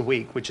twice a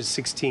week, which is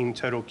 16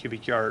 total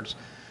cubic yards.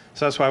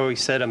 So that's why we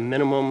said a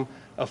minimum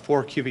of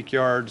 4 cubic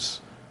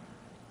yards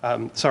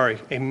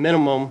a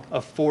minimum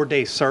of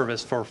 4-day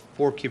service for a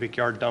 4 cubic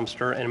yard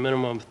dumpster and a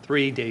minimum of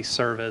 3-day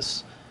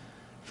service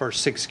for a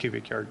 6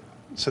 cubic yard.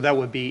 So that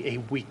would be a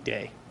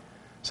weekday.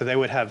 So they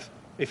would have,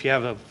 if you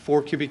have a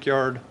 4 cubic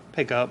yard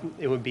pickup,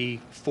 it would be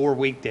 4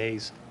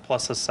 weekdays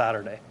plus a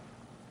Saturday.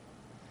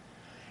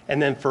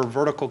 And then for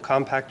vertical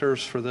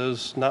compactors, for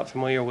those not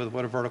familiar with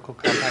what a vertical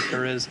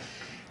compactor is,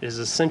 it is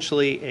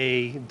essentially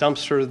a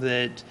dumpster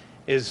that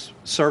is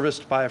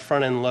serviced by a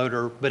front-end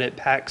loader, but it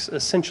packs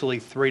essentially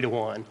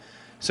 3-to-1.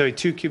 So a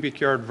 2 cubic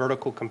yard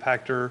vertical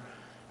compactor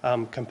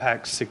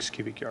compacts 6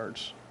 cubic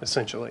yards,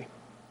 essentially.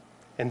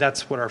 And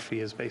that's what our fee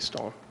is based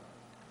on.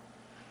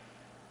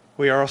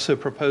 We are also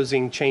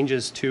proposing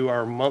changes to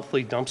our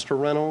monthly dumpster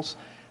rentals.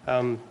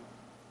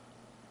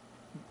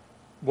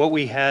 What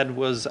we had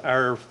was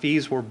our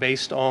fees were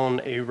based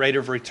on a rate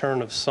of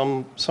return of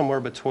somewhere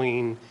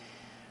between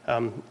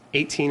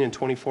 18 and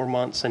 24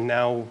 months, and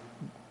now,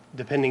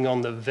 depending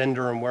on the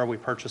vendor and where we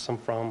purchase them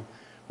from,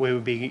 we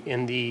would be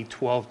in the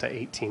 12 to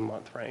 18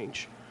 month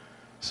range.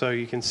 So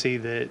you can see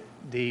that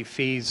the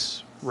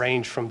fees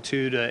range from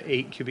 2 to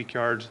 8 cubic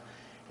yards,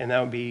 and that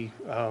would be,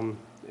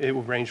 it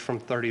would range from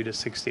 $30 to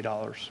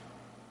 $60.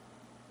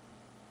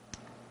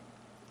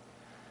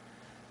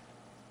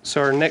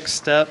 So our next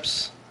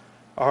steps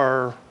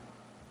are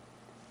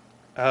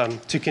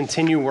to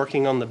continue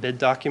working on the bid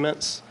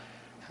documents.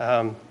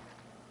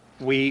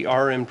 We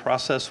are in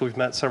process. We've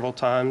met several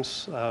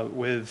times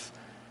with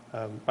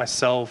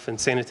myself and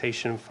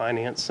Sanitation and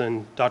Finance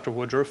and Dr.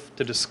 Woodruff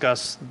to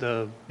discuss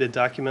the bid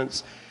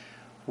documents.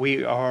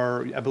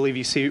 I believe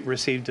you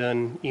received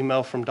an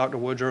email from Dr.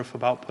 Woodruff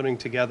about putting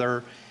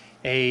together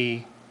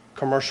a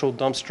commercial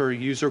dumpster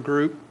user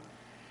group.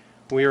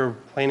 We are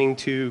planning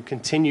to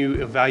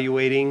continue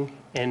evaluating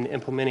and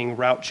implementing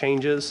route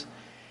changes,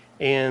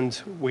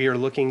 and we are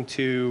looking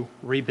to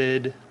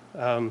rebid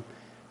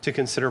to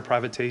consider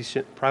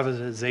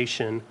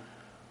privatization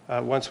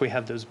once we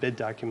have those bid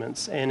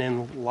documents. And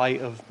in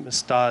light of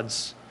Ms.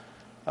 Dodd's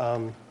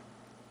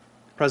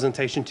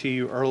presentation to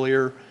you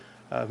earlier,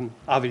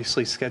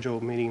 obviously schedule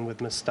a meeting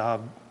with Ms.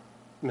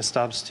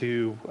 Dobbs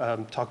to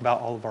talk about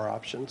all of our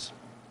options.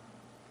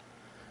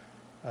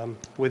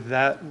 With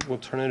that, we'll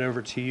turn it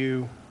over to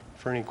you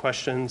for any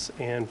questions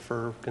and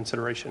for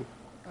consideration.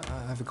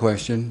 I have a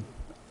question.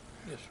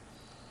 Yes.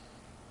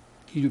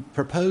 You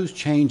proposed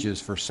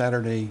changes for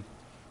Saturday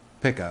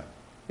pickup.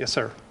 Yes,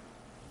 sir.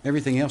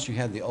 Everything else, you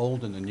had the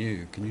old and the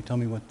new. Can you tell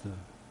me what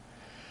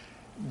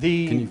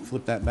can you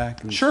flip that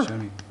back and Sure. show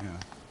me? Yeah.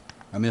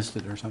 I missed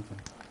it or something.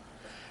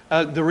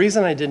 The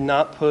reason I did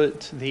not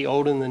put the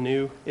old and the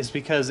new is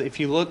because if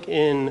you look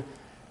in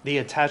the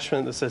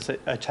attachment that says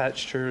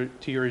attached to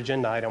your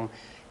agenda item,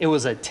 it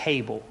was a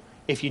table.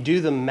 If you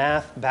do the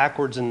math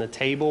backwards in the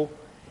table,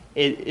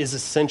 it is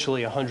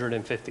essentially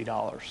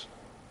 $150.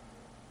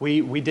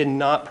 We did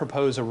not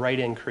propose a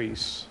rate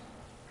increase.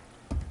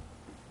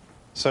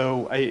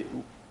 So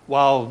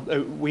while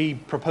we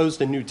proposed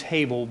a new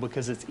table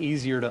because it's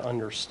easier to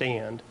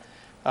understand,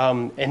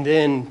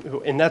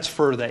 and that's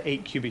for the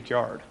 8 cubic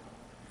yard.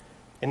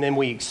 And then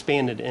we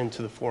expanded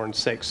into the 4 and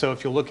 6. So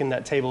if you look in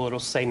that table, it'll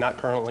say not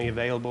currently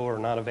available or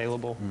not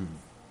available.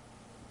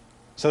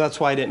 So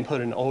that's why I didn't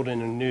put an old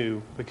and a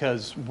new,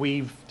 because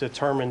we've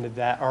determined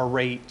that our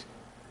rate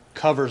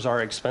covers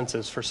our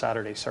expenses for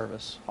Saturday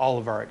service, all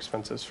of our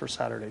expenses for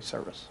Saturday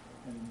service.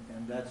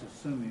 And that's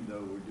assuming, though,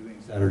 we're doing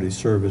Saturday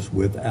service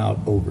without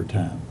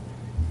overtime.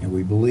 And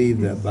we believe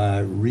that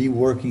by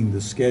reworking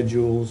the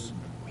schedules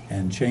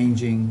and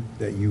changing,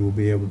 that you will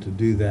be able to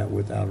do that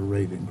without a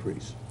rate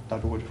increase.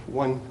 Dr. Wood,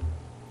 one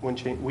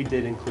change, we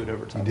did include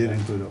overtime. You did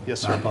include overtime?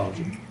 Yes, sir. My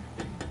apologies.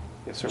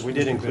 Yes, sir, we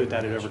did include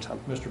that at overtime.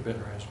 Mr.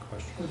 Bitter asked a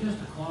question. Well,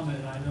 just a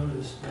comment, I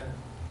noticed that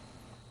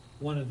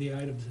one of the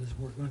items is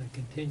we're going to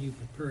continue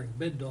preparing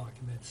bid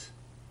documents.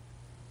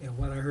 And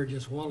what I heard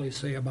just Wally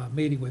say about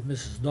meeting with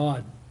Mrs.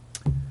 Dodd,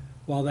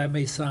 while that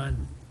may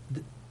sound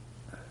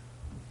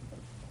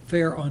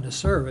fair on the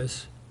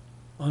surface,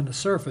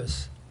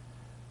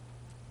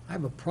 I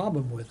have a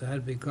problem with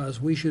that because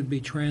we should be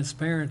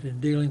transparent in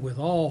dealing with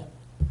all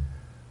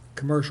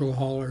commercial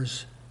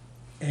haulers.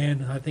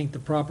 And I think the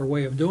proper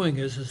way of doing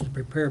this is to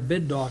prepare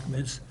bid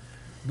documents,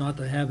 not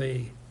to have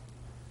a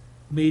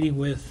meeting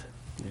with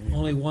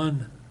only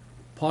one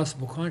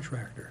possible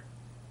contractor.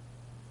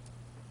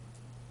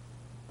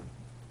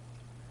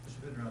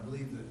 Mr. Bittner, I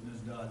believe that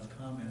Ms. Dodd's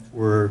comments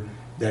were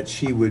that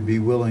she would be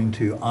willing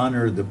to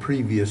honor the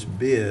previous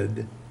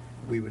bid.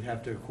 We would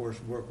have to, of course,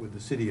 work with the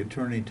city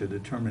attorney to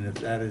determine if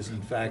that is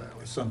in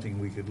fact something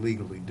we could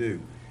legally do.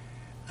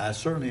 I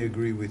certainly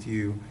agree with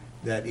you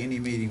that any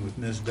meeting with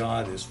Ms.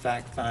 Dodd is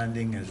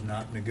fact-finding, is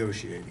not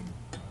negotiating.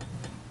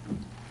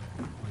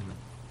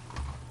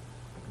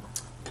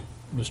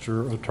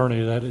 Mr. Attorney,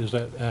 is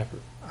that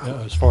accurate,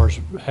 as far as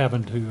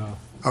having to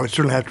I would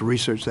certainly have to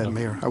research that,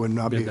 Mayor. I would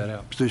not be bid in that a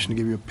out? position to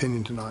give you an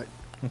opinion tonight.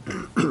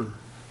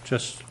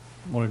 Just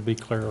wanted to be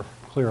clear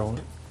on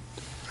it.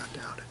 I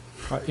doubt it.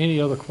 All right, any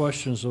other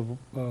questions of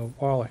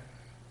Wally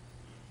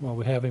while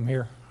we have him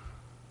here?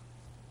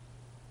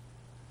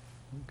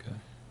 Okay.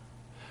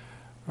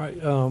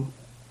 All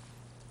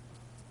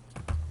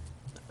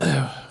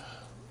right,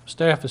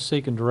 staff is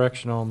seeking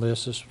direction on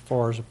this as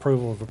far as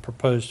approval of the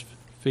proposed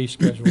fee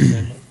schedule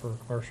amendment for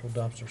commercial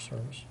dumpster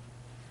service.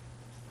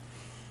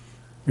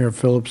 Mayor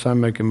Phillips, I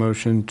make a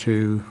motion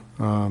to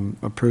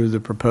approve the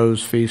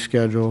proposed fee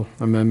schedule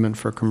amendment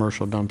for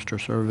commercial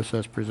dumpster service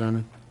as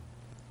presented.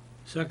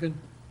 Second?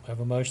 I have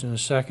a motion and a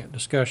second.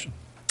 Discussion.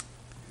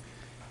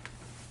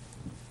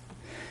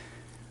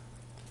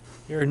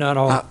 Hearing none,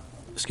 all.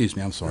 Excuse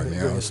me, I'm sorry,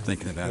 Mayor, I was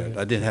thinking about it.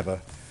 I did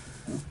have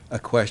a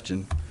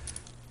question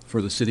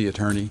for the city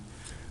attorney.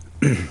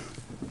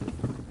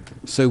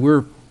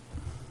 So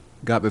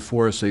got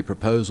before us a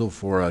proposal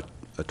for a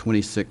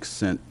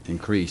 26-cent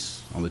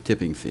increase on the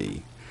tipping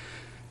fee.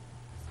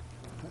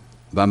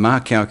 By my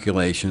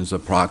calculations,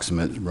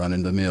 approximate,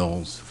 running the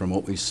mills, from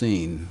what we've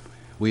seen,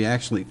 we're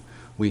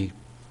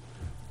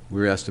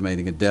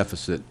estimating a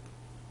deficit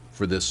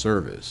for this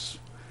service.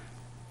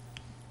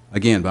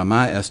 Again, by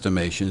my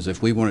estimations,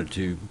 if we wanted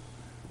to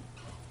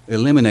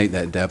eliminate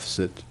that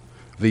deficit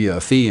via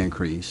a fee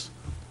increase,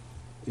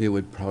 it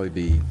would probably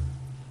be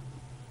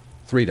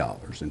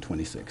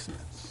 $3.26.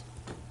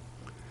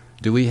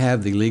 Do we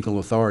have the legal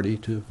authority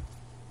to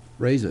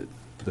raise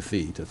the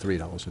fee to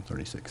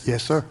 $3.36?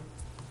 Yes, sir.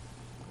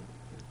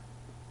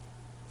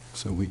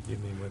 So You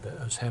mean with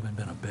us having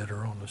been a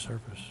bidder on the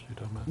service you're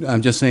talking about?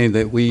 I'm just saying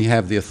that we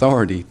have the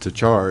authority to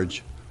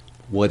charge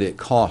what it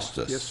costs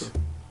us. Yes, sir.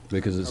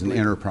 Because it's an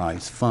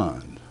enterprise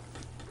fund.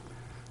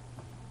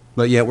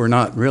 But yet we're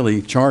not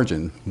really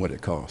charging what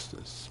it costs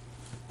us.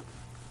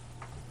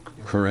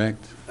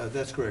 Correct?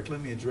 That's correct.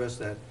 Let me address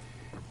that.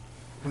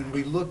 When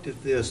we looked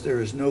at this,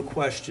 there is no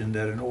question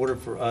that in order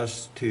for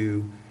us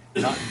to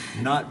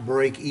not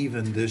break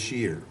even this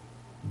year,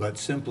 but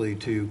simply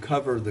to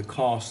cover the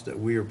cost that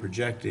we are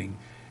projecting,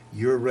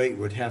 your rate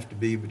would have to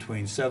be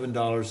between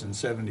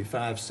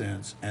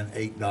 $7.75 and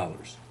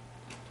 $8.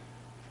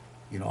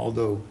 You know,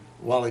 although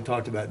Wally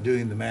talked about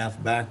doing the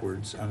math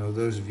backwards, I know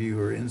those of you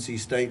who are NC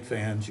State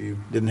fans, you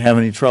didn't have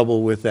any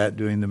trouble with that,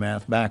 doing the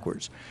math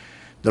backwards.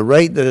 The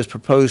rate that is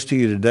proposed to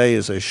you today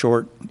is a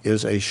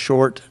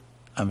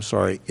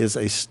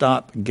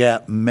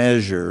stopgap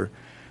measure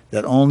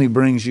that only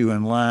brings you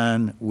in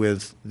line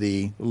with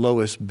the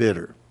lowest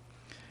bidder.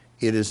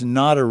 It is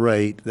not a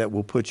rate that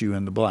will put you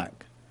in the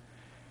black.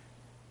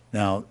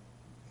 Now,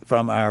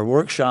 from our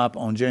workshop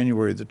on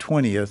January the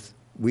 20th,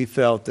 we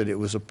felt that it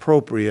was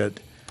appropriate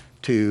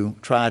to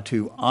try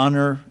to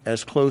honor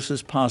as close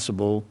as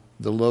possible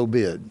the low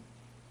bid.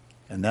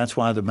 And that's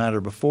why the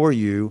matter before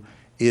you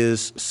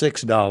is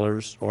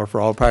 $6, or for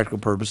all practical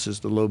purposes,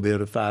 the low bid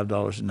of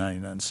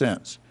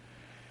 $5.99.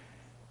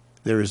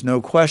 There is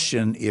no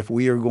question, if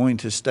we are going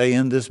to stay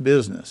in this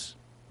business,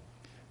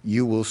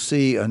 you will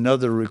see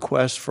another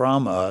request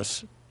from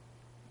us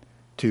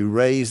to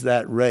raise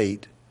that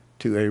rate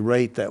to a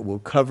rate that will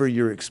cover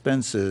your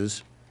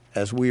expenses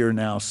as we are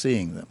now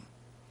seeing them.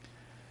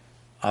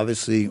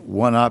 Obviously,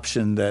 one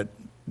option that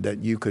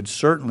you could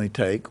certainly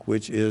take,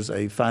 which is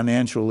a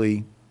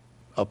financially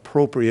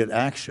appropriate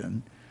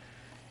action,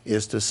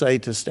 is to say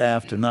to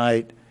staff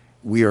tonight,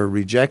 we are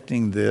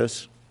rejecting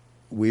this.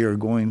 We are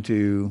going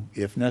to,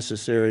 if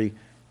necessary,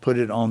 put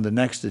it on the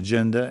next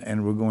agenda,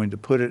 and we're going to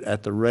put it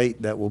at the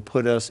rate that will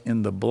put us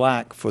in the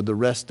black for the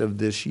rest of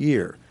this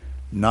year,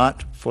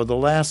 not for the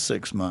last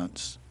 6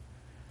 months.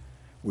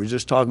 We're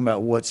just talking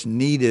about what's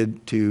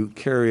needed to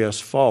carry us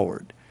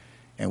forward,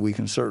 and we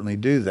can certainly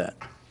do that.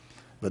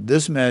 But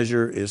this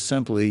measure is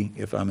simply,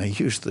 if I may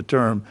use the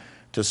term,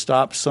 to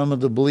stop some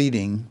of the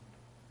bleeding.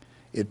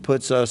 It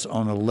puts us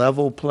on a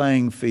level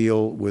playing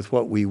field with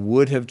what we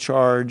would have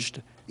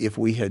charged if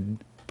we had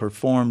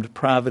performed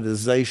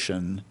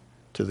privatization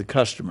to the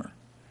customer.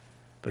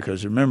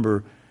 Because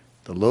remember,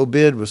 the low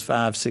bid was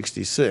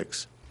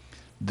 $5.66.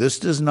 This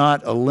does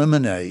not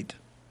eliminate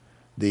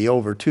the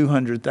over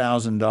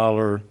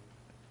 $200,000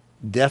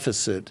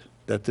 deficit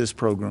that this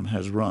program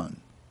has run.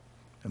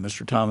 And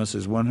Mr. Thomas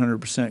is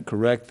 100%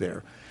 correct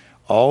there.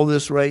 All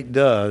this rate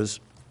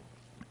does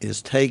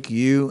is take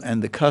you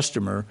and the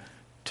customer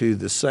to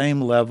the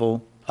same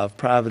level of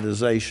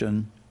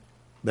privatization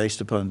based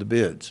upon the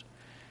bids.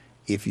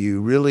 If you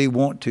really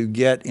want to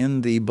get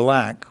in the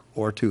black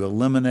or to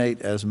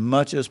eliminate as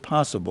much as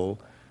possible,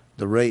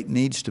 the rate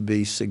needs to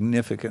be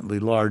significantly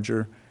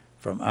larger.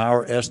 From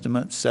our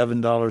estimate,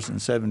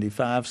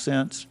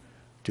 $7.75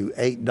 to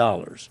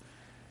 $8.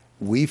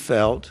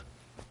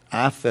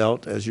 I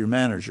felt as your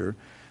manager,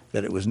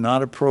 that it was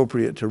not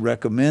appropriate to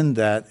recommend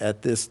that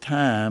at this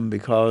time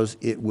because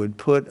it would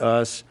put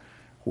us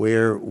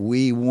where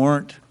we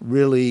weren't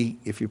really,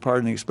 if you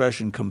pardon the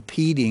expression,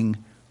 competing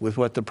with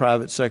what the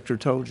private sector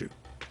told you.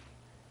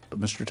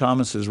 But Mr.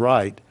 Thomas is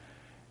right.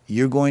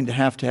 You're going to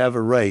have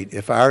a rate.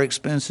 If our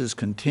expenses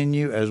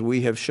continue as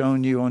we have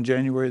shown you on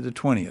January the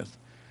 20th,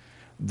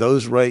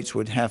 those rates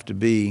would have to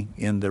be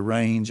in the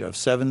range of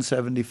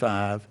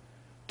 $7.75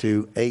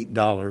 to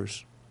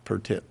 $8 per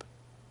tip.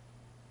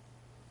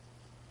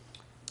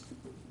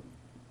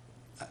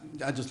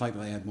 I'd just like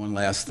to add one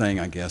last thing,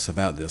 I guess,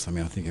 about this. I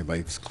mean, I think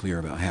everybody's clear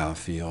about how I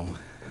feel.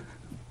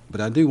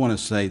 But I do want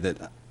to say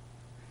that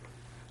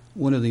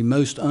one of the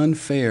most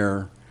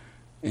unfair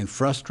and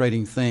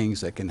frustrating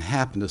things that can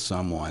happen to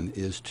someone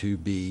is to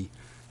be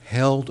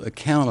held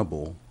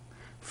accountable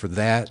for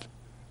that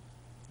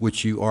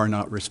which you are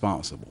not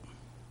responsible.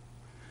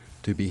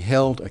 To be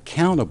held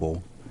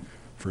accountable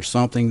for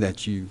something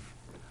that you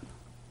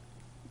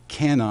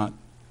cannot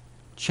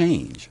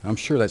change. I'm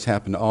sure that's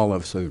happened to all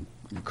of us. So in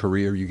your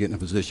career, you get in a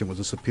position with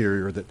a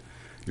superior that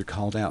you're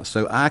called out.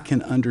 So I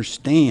can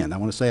understand, I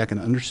want to say I can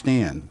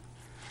understand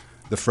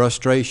the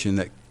frustration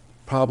that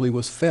probably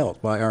was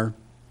felt by our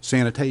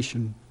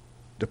sanitation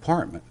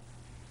department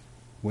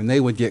when they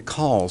would get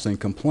calls and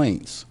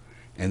complaints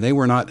and they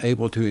were not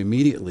able to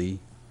immediately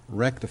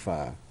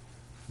rectify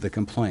the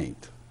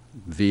complaint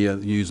via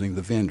using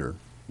the vendor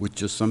with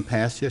just some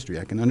past history.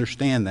 I can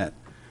understand that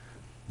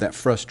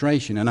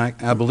frustration, and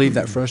I believe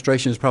that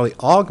frustration is probably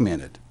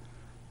augmented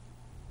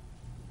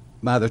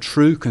by the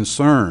true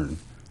concern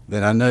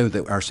that I know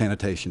that our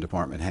sanitation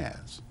department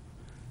has.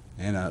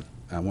 And I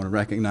want to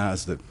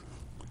recognize the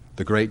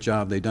great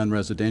job they've done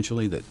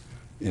residentially that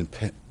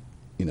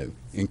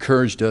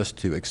encouraged us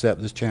to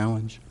accept this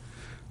challenge.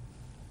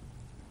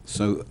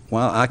 So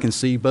while I can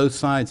see both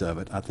sides of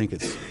it, I think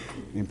it's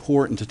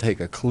important to take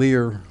a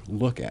clear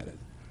look at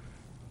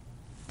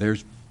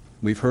it.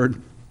 We've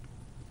heard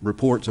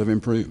reports of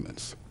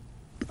improvements.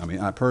 I mean,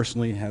 I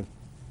personally have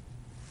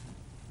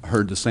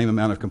heard the same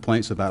amount of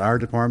complaints about our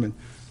department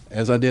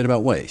as I did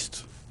about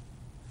waste.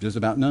 Just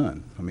about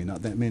none. I mean,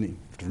 not that many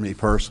for me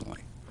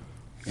personally.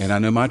 And I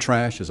know my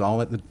trash is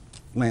all at the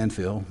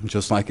landfill,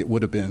 just like it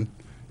would have been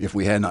if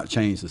we had not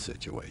changed the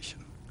situation.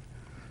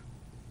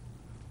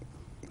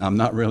 I'm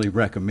not really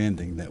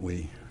recommending that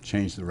we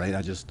change the rate.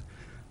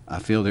 I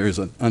feel there is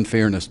an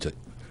unfairness to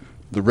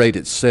the rate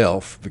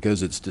itself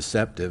because it's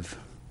deceptive.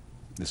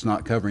 It's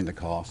not covering the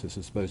cost. This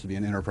is supposed to be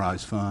an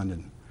enterprise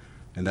fund,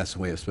 and that's the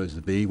way it's supposed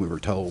to be. We were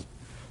told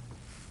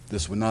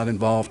this would not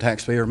involve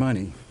taxpayer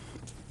money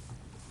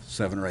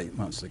 7 or 8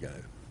 months ago.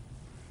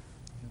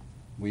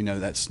 We know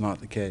that's not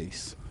the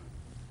case.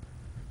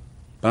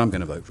 But I'm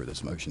going to vote for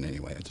this motion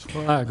anyway.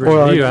 Well, I agree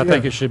with you. I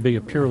think it should be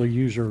a purely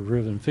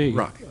user-driven fee.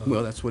 Right.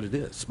 Well, that's what it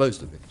is. It's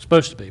supposed to be. It's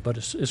supposed to be, but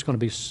it's going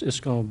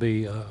to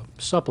be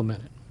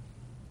supplemented.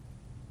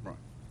 Right.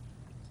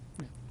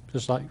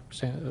 Just like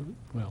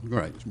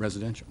right. It's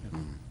residential. Yeah.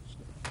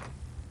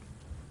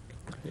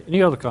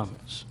 Any other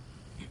comments?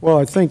 Well,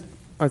 I think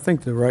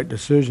the right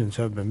decisions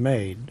have been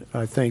made.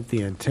 I think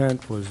the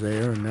intent was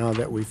there, and now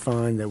that we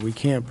find that we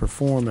can't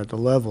perform at the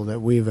level that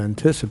we've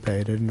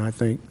anticipated, and I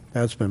think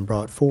that's been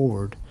brought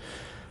forward,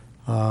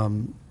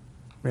 and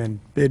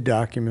bid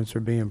documents are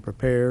being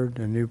prepared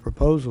and new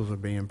proposals are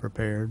being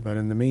prepared, but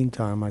in the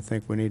meantime, I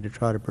think we need to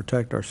try to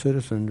protect our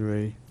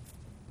citizenry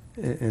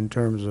in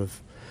terms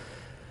of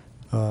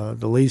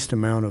the least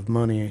amount of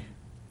money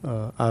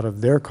out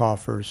of their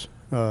coffers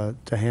to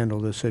handle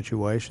this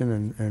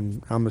situation,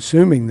 and I'm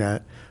assuming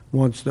that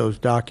once those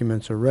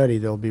documents are ready,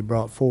 they'll be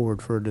brought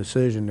forward for a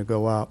decision to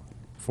go out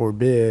for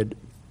bid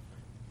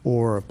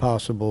or a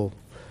possible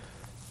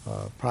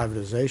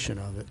privatization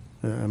of it.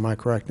 Am I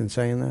correct in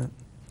saying that?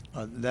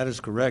 That is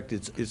correct.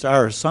 It's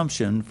our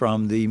assumption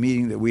from the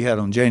meeting that we had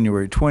on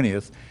January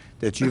 20th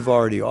that you've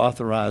already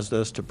authorized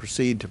us to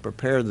proceed to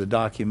prepare the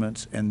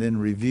documents and then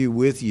review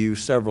with you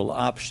several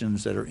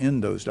options that are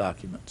in those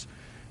documents.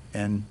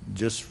 And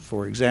just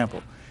for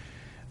example,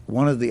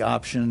 one of the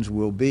options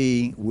will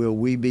be, will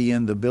we be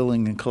in the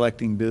billing and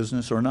collecting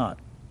business or not?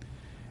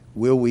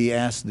 Will we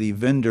ask the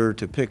vendor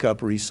to pick up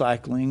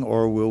recycling,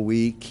 or will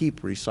we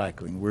keep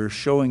recycling? We're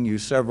showing you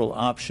several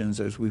options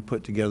as we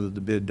put together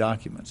the bid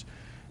documents.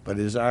 But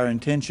it is our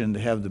intention to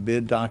have the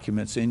bid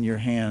documents in your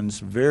hands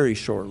very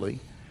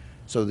shortly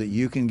so that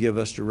you can give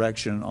us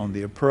direction on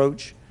the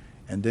approach,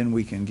 and then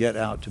we can get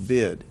out to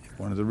bid.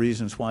 One of the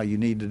reasons why you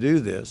need to do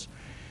this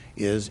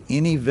is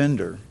any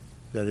vendor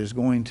that is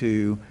going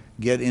to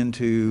get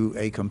into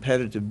a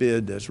competitive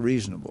bid that's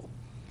reasonable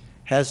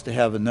has to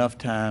have enough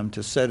time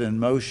to set in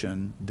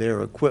motion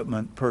their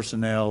equipment,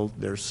 personnel,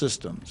 their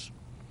systems.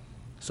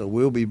 So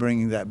we'll be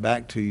bringing that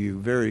back to you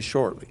very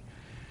shortly.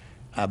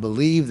 I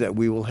believe that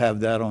we will have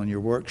that on your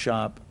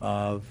workshop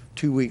of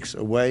 2 weeks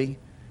away.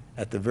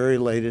 At the very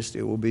latest,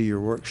 it will be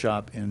your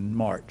workshop in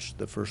March,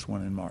 the first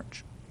one in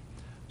March.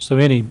 So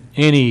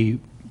any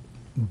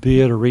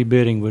bid or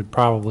rebidding would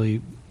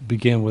probably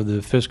begin with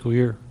the fiscal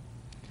year?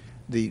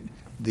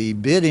 The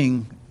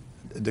bidding,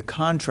 the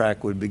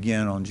contract would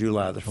begin on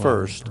July the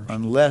 1st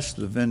unless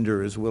the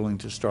vendor is willing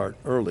to start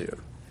earlier.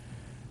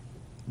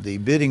 The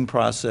bidding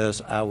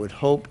process I would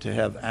hope to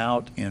have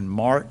out in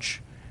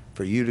March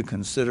for you to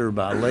consider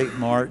by late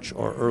March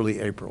or early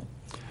April.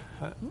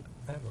 I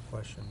have a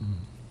question.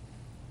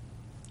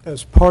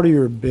 As part of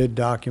your bid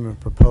document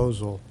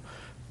proposal,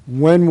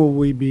 when will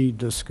we be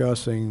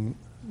discussing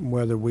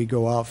whether we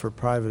go out for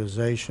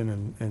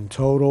privatization in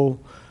total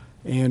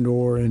and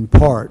or in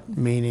part,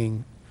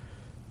 meaning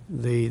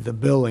the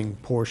billing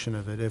portion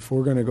of it? If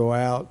we're going to go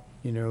out,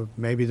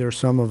 maybe there's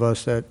some of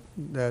us that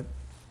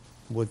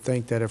would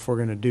think that if we're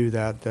going to do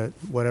that, that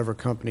whatever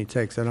company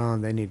takes it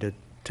on, they need to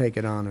take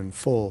it on in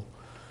full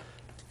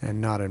and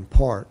not in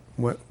part.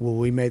 Will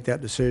we make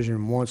that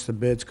decision once the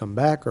bids come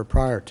back or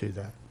prior to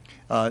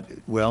that?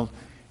 Well,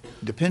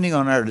 depending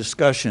on our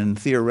discussion,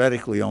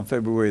 theoretically, on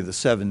February the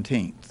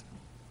 17th,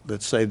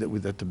 let's say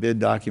that the bid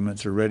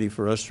documents are ready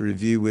for us to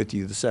review with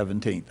you the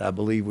 17th. I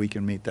believe we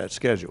can meet that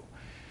schedule.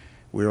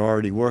 We're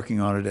already working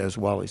on it, as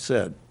Wally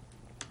said.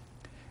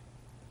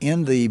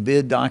 In the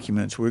bid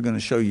documents, we're going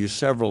to show you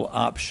several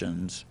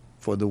options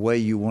for the way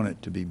you want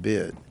it to be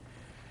bid.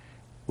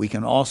 We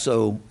can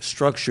also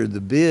structure the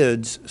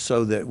bids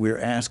so that we're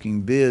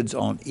asking bids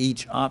on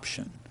each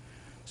option.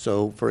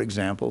 So, for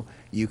example,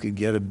 you could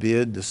get a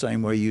bid the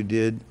same way you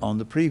did on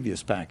the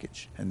previous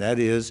package, and that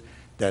is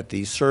that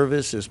the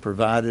service is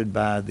provided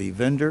by the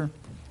vendor,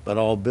 but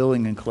all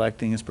billing and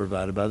collecting is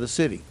provided by the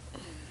city.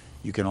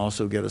 You can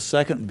also get a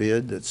second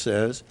bid that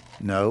says,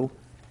 no,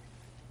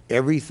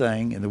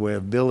 everything in the way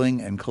of billing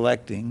and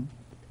collecting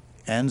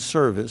and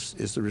service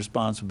is the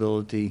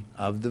responsibility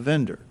of the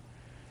vendor.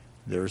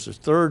 There's a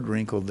third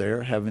wrinkle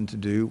there having to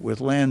do with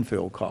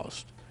landfill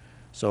cost.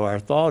 So our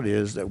thought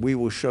is that we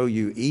will show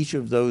you each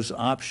of those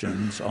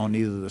options on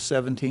either the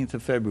 17th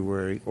of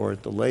February or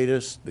at the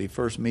latest, the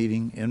first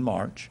meeting in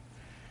March,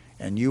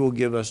 and you will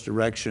give us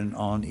direction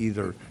on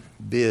either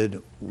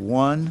bid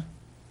one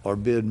or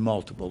bid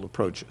multiple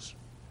approaches.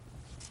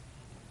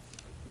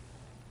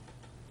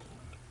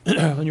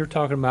 When you're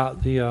talking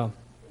about the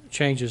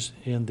changes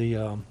in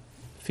the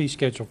fee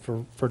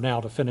schedule for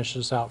now to finish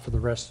this out for the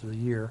rest of the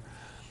year,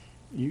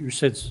 you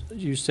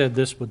said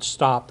this would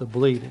stop the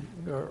bleeding,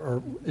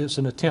 or it's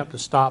an attempt to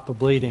stop the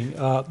bleeding.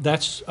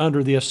 That's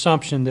under the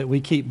assumption that we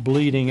keep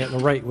bleeding at the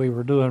rate we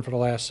were doing for the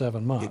last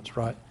 7 months,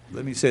 right?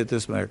 Let me say it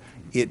this way.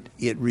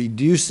 It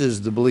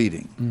reduces the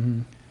bleeding.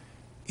 Mm-hmm.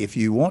 If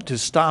you want to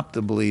stop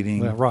the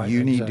bleeding, Well, right,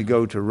 you need exactly. to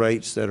go to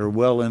rates that are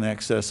well in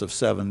excess of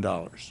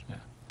 $7. Yeah.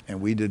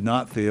 And I did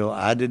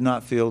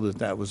not feel that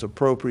that was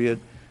appropriate,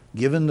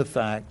 given the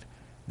fact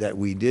that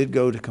we did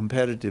go to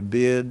competitive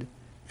bid,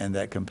 and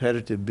that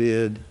competitive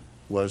bid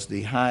was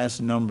the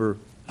highest number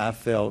I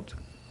felt,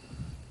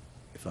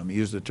 if I'm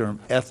using the term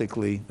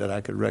ethically, that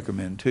I could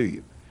recommend to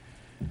you.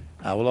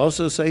 I will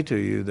also say to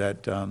you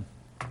that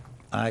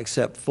I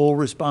accept full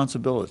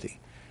responsibility.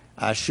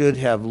 I should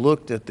have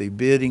looked at the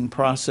bidding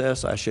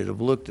process. I should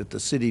have looked at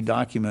the city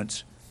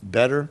documents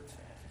better.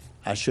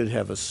 I should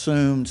have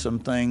assumed some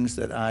things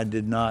that I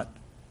did not.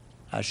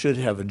 I should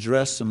have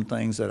addressed some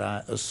things that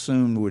I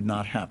assumed would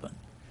not happen.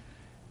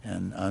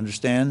 And I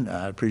understand,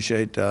 I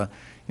appreciate,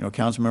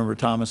 Councilmember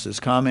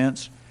Thomas's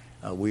comments.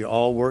 We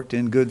all worked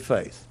in good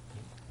faith.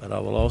 But I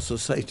will also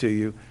say to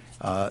you,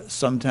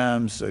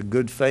 sometimes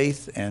good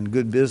faith and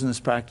good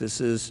business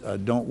practices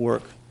don't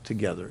work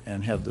together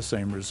and have the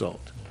same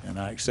result. And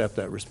I accept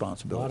that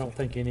responsibility. Well, I don't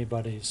think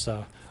anybody's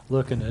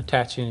looking to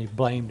attach any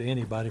blame to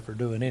anybody for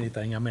doing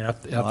anything. I mean, I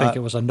think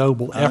it was a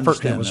noble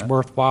effort. It was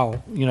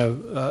worthwhile,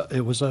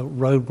 it was a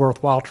road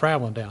worthwhile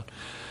traveling down.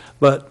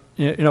 But,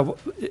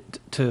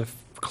 to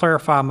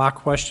clarify my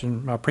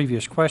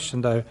previous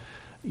question, though,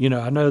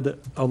 I know that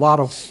a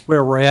lot of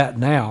where we're at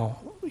now,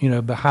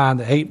 behind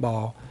the 8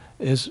 ball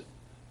is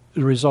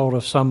the result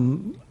of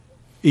some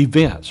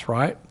events,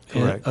 right?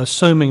 Correct. And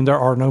assuming there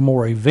are no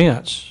more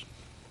events,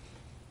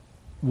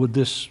 would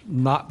this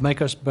not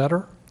make us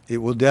better?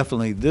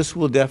 This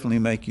will definitely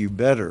make you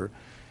better.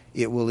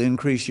 It will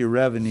increase your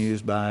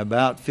revenues by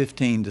about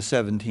 $15,000 to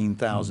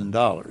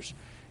 $17,000.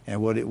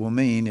 And what it will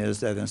mean is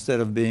that instead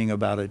of being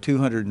about a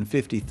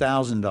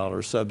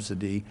 $250,000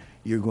 subsidy,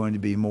 you're going to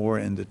be more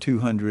in the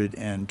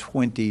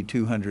 $220,000,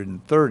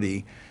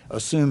 $230,000,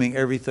 assuming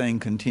everything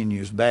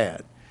continues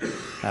bad.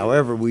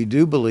 However, we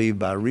do believe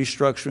by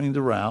restructuring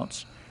the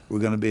routes, we're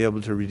going to be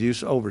able to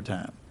reduce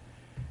overtime.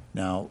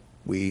 Now,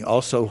 we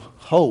also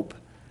hope,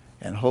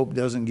 and hope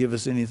doesn't give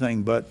us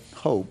anything but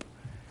hope,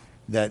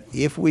 that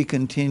if we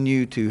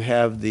continue to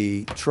have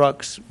the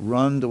trucks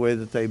run the way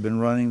that they've been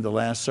running the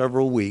last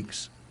several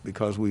weeks,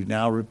 because we've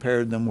now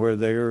repaired them where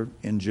they're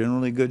in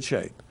generally good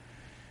shape.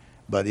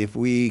 But if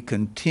we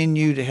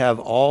continue to have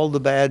all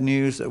the bad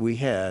news that we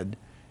had,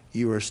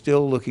 you are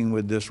still looking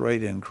with this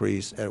rate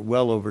increase at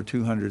well over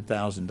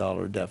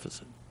 $200,000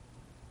 deficit.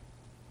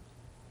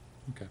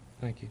 Okay,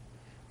 thank you.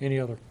 Any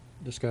other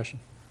discussion?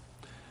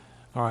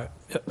 All right,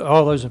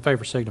 all those in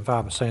favor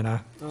signify by saying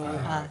aye.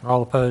 Aye.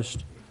 All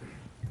opposed?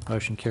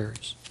 Motion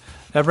carries.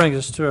 That brings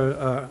us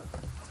to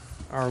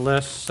our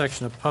last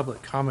section of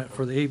public comment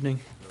for the evening.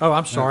 Oh,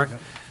 I'm sorry.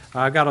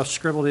 I got a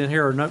scribbled in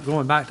here,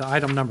 going back to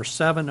item number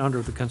 7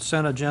 under the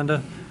consent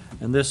agenda,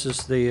 and this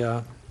is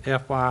the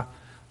FY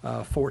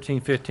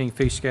 14-15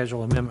 fee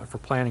schedule amendment for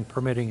planning,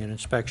 permitting, and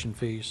inspection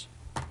fees.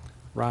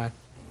 Ryan?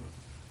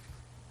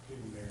 Good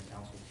evening, Mayor and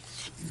Council.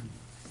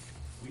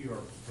 We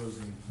are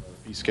proposing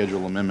a fee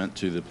schedule amendment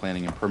to the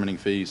planning and permitting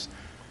fees.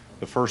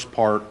 The first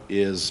part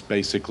is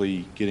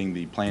basically getting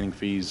the planning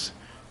fees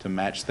to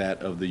match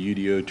that of the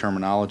UDO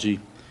terminology.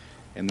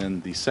 And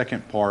then the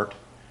second part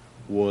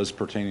was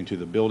pertaining to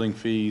the building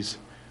fees.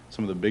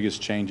 Some of the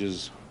biggest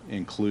changes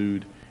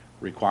include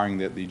requiring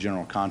that the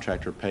general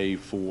contractor pay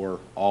for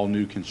all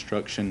new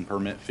construction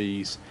permit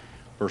fees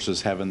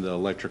versus having the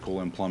electrical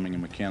and plumbing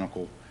and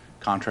mechanical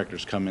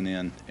contractors coming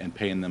in and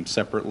paying them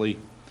separately.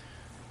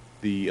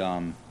 The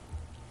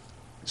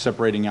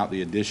separating out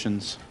the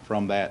additions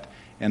from that,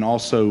 and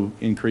also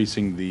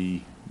increasing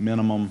the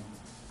minimum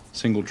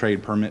single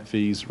trade permit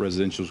fees.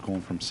 Residential is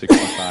going from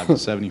 65 to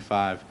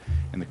 75,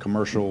 and the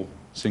commercial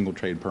single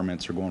trade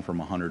permits are going from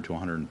 100 to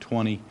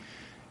 120.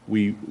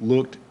 We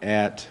looked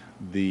at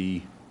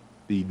the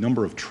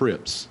number of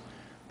trips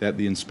that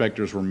the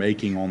inspectors were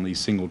making on these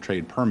single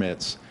trade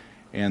permits,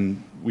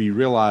 and we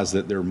realized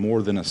that they're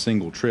more than a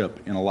single trip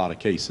in a lot of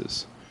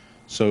cases.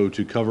 So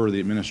to cover the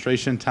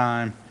administration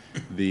time,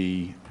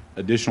 the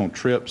additional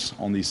trips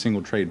on these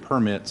single trade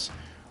permits,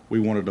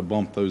 we wanted to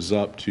bump those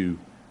up to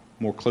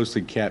more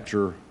closely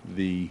capture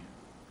the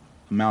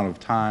amount of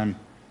time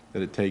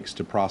that it takes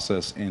to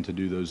process and to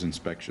do those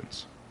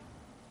inspections.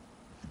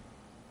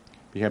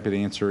 Be happy to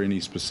answer any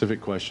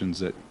specific questions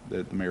that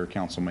the mayor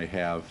council may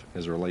have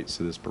as it relates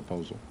to this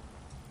proposal.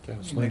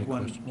 Make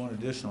one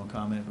additional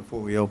comment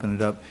before we open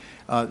it up.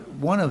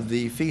 One of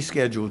the fee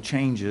schedule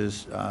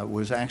changes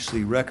was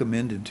actually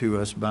recommended to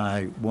us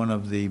by one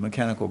of the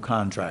mechanical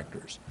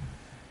contractors,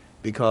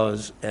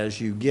 because as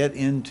you get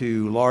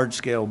into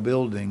large-scale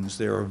buildings,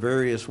 there are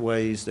various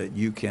ways that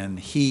you can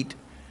heat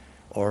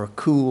or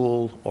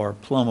cool or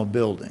plumb a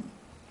building.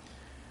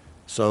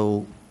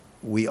 So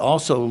we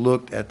also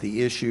looked at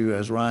the issue,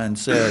 as Ryan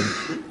said,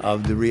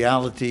 of the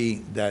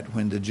reality that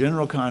when the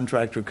general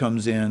contractor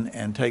comes in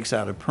and takes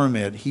out a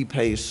permit, he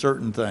pays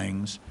certain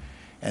things,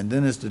 and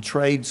then as the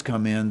trades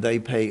come in, they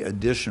pay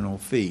additional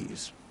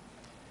fees.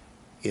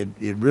 It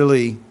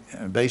really,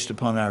 based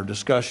upon our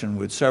discussion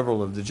with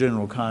several of the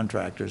general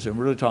contractors, and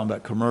we're really talking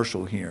about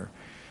commercial here,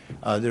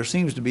 there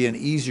seems to be an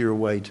easier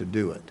way to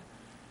do it,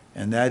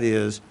 and that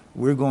is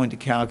we're going to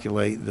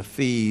calculate the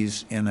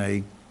fees in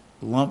a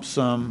lump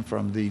sum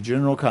from the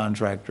general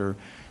contractor.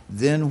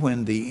 Then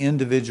when the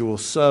individual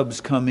subs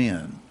come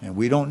in, and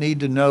we don't need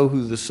to know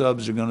who the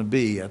subs are going to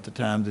be at the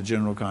time the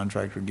general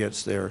contractor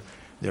gets their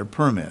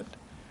permit.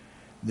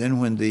 Then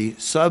when the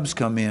subs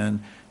come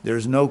in,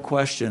 there's no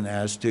question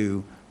as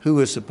to who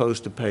is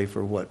supposed to pay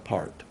for what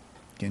part.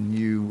 Can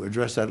you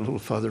address that a little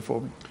further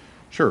for me?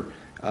 Sure.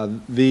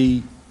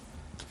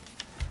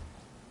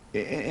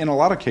 In a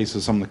lot of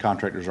cases, some of the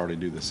contractors already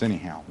do this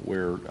anyhow,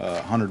 where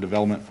Hunter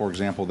Development, for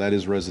example, that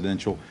is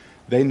residential.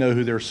 They know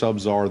who their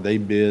subs are. They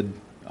bid,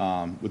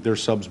 with their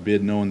subs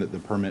bid knowing that the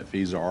permit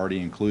fees are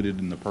already included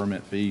in the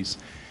permit fees.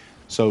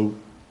 So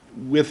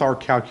with our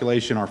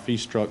calculation, our fee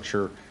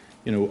structure,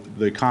 you know,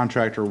 the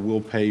contractor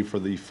will pay for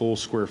the full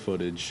square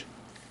footage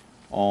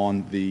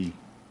on the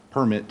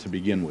permit to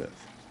begin with.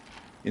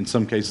 In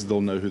some cases,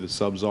 they'll know who the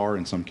subs are.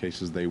 In some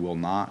cases, they will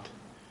not.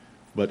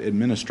 But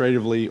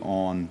administratively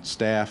on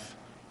staff,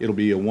 it'll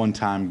be a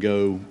one-time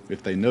go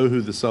if they know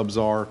who the subs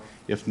are.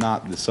 If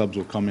not, the subs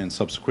will come in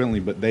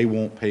subsequently, but they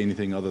won't pay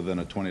anything other than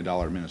a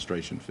 $20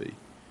 administration fee.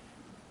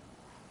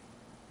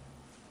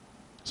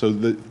 So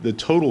the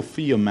total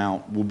fee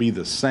amount will be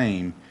the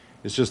same.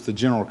 It's just the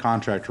general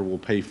contractor will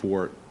pay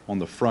for it on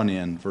the front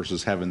end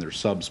versus having their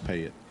subs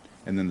pay it.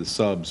 And then the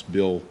subs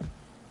bill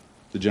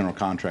the general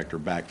contractor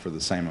back for the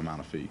same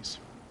amount of fees.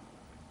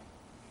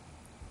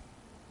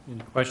 Any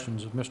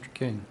questions of Mr.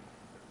 King?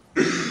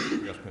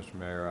 Yes, Mr.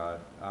 Mayor,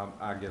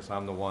 I guess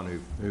I'm the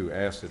one who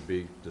asked it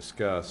be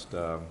discussed.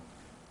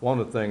 One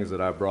of the things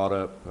that I brought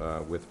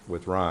up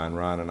with Ryan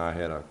and I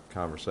had a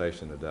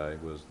conversation today,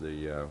 was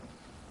the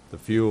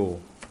fuel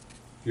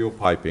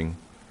piping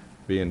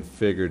being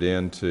figured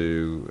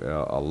into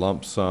a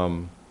lump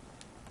sum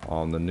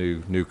on the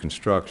new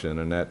construction,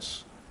 and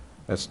that's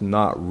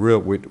not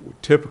real.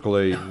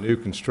 Typically, new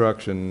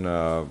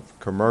construction,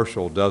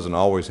 commercial doesn't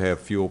always have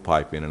fuel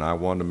piping, and I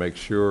wanted to make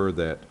sure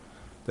that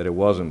it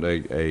wasn't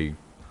a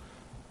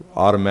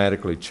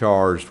automatically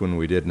charged when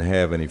we didn't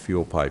have any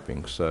fuel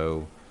piping.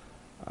 So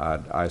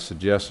I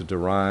suggested to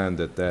Ryan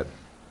that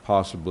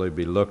possibly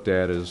be looked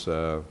at as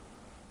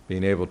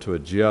being able to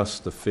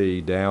adjust the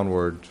fee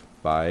downward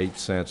by 8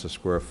 cents a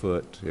square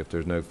foot if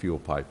there's no fuel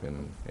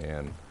piping.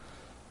 And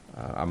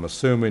I'm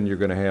assuming you're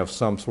going to have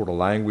some sort of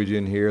language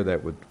in here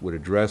that would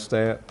address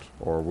that,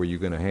 or were you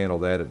going to handle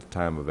that at the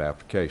time of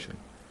application?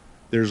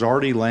 There's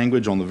already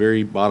language on the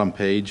very bottom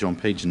page, on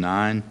page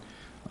 9,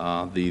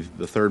 the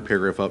third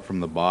paragraph up from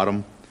the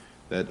bottom,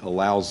 that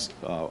allows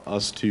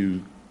us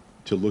to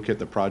look at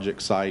the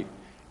project site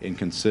and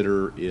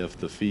consider if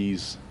the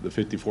fees, the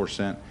 54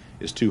 cent,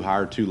 is too high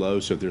or too low.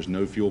 So if there's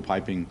no fuel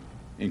piping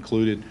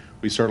included,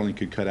 we certainly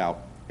could cut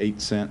out 8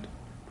 cents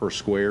per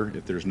square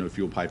if there's no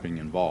fuel piping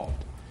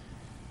involved.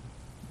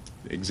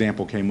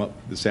 Example came up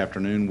this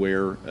afternoon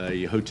where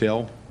a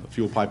hotel, a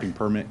fuel piping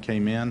permit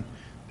came in.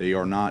 They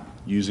are not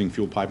using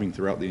fuel piping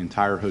throughout the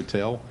entire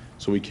hotel,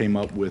 so we came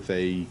up with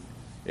an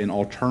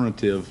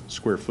alternative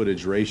square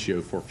footage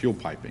ratio for fuel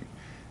piping.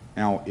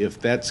 Now, if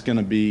that's going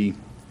to be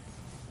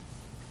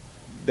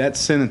that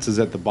sentence is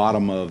at the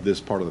bottom of this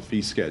part of the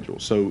fee schedule.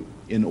 So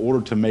in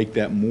order to make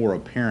that more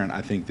apparent,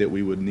 I think that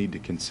we would need to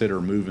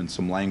consider moving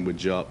some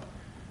language up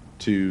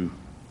to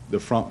the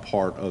front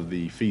part of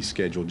the fee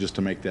schedule, just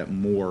to make that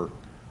more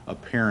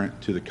apparent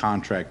to the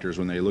contractors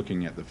when they're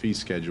looking at the fee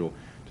schedule,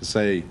 to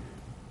say,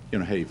 you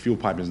know, hey, fuel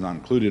piping is not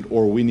included,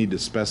 or we need to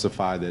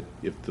specify that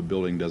if the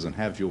building doesn't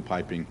have fuel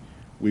piping,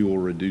 we will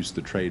reduce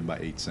the trade by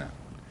 8 cents.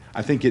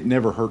 I think it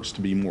never hurts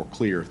to be more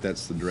clear if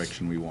that's the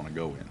direction we want to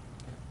go in.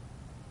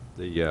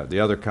 The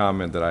other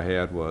comment that I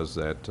had was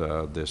that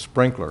the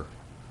sprinkler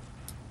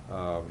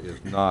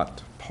is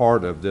not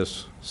part of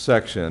this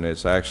section.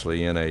 It's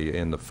actually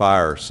in the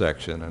fire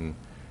section,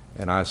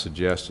 and I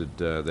suggested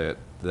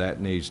that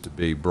needs to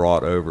be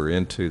brought over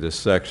into this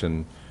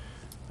section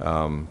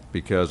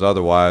because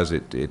otherwise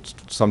it's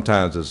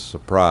sometimes it's a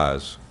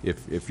surprise.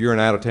 If you're an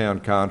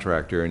out-of-town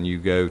contractor and you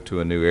go to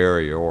a new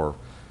area or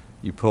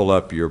you pull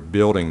up your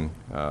building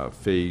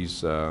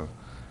fees,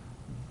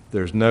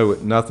 there's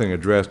nothing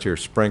addressed here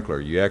sprinkler.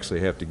 You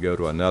actually have to go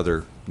to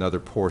another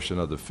portion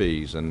of the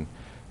fees, and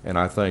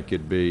I think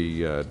it'd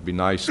be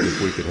nice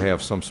if we could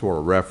have some sort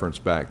of reference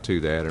back to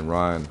that. And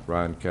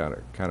Ryan kind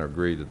of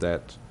agreed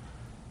that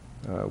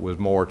was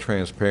more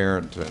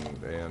transparent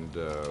and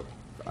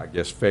I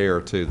guess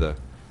fair to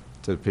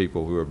the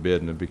people who are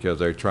bidding it, because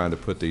they're trying to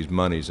put these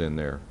monies in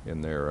their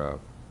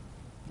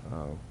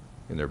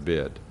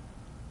bid.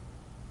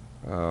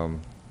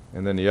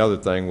 And then the other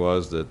thing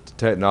was that the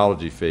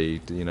technology fee,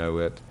 you know,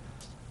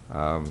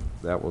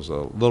 that was a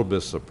little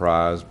bit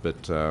surprised,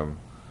 but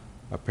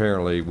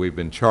apparently we've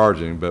been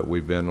charging, but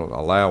we've been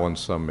allowing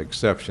some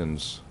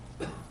exceptions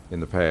in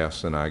the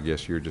past, and I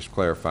guess you're just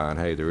clarifying,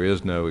 hey, there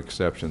is no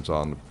exceptions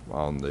on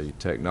the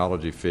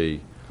technology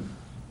fee.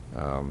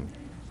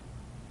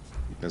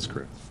 That's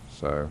correct.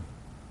 So,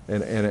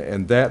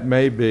 and that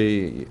may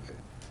be,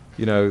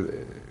 you know,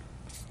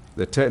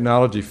 the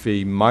technology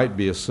fee might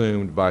be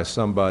assumed by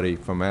somebody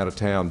from out of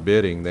town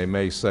bidding. They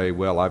may say,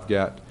 well, I've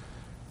got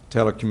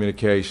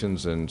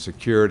telecommunications and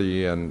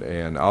security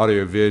and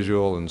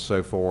audiovisual and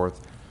so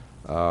forth.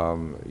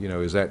 You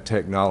know, is that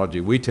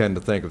technology? We tend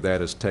to think of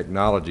that as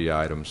technology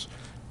items.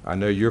 I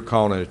know you're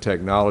calling it a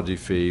technology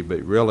fee,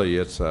 but really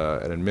it's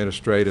an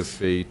administrative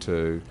fee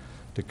to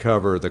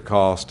cover the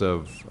cost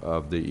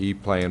of the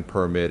E-plan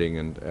permitting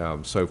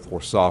and so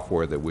forth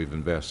software that we've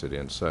invested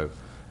in. So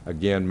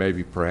again,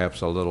 maybe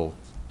perhaps a little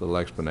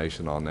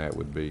explanation on that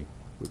would be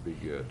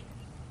good.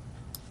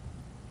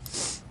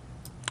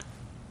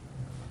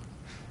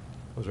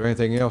 Was there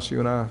anything else you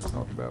and I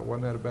talked about?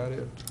 Wasn't that about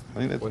it? I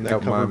think that Wasn't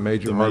that my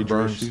major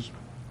heartburns? issues.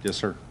 Yes,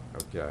 sir.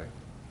 Okay,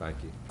 thank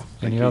you.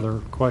 Any other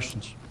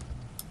questions?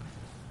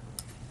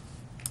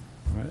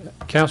 All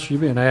right. Council,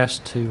 you've been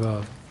asked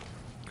to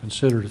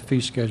consider the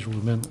fee schedule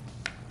amendment.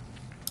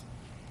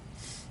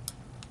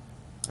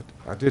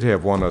 I did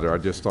have one other. I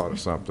just thought of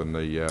something.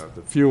 The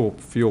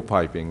fuel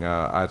piping.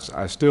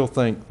 I still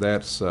think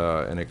that's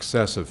an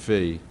excessive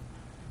fee.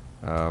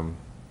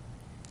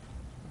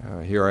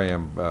 Here I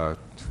am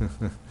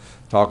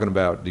talking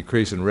about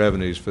decreasing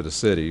revenues for the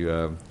city,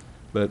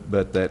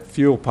 but that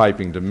fuel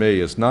piping to me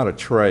is not a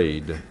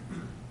trade.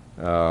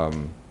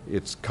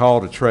 It's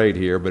called a trade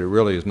here, but it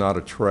really is not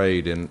a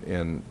trade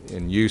in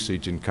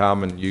usage, in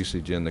common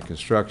usage in the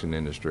construction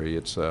industry.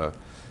 It's a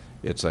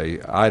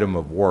item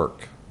of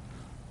work.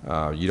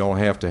 You don't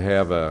have to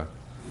have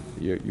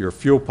your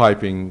fuel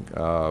piping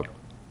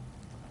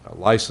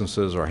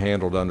licenses are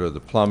handled under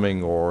the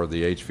plumbing or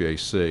the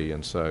HVAC,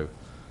 and so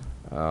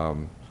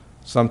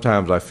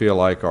sometimes I feel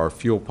like our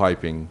fuel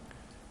piping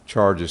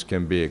charges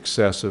can be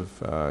excessive.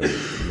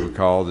 You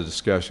recall the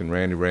discussion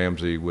Randy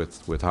Ramsey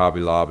with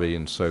Hobby Lobby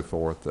and so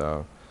forth.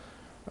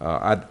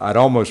 I'd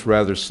almost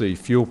rather see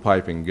fuel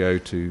piping go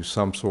to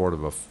some sort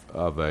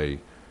of a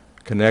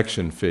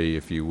connection fee,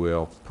 if you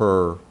will,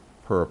 per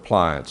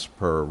appliance,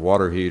 per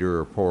water heater,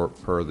 or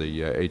per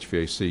the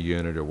HVAC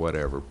unit or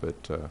whatever.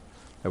 But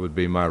that would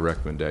be my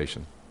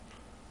recommendation.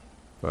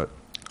 But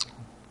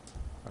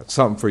that's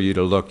something for you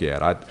to look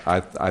at.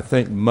 I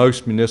think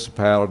most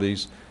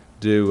municipalities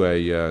do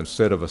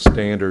instead of a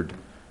standard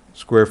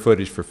square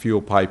footage for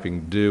fuel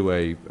piping, do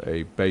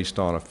a based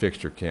on a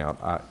fixture count.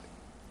 I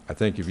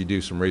think if you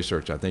do some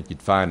research, I think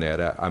you'd find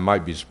that. I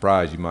might be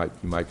surprised. You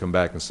might come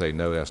back and say,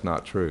 no, that's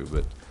not true.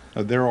 But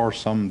there are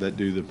some that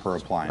do the per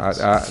appliance.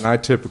 And I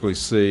typically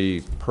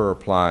see per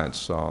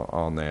appliance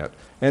on that.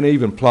 And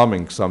even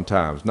plumbing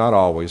sometimes, not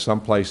always.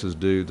 Some places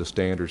do the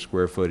standard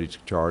square footage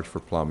charge for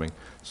plumbing.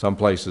 Some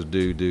places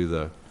do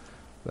the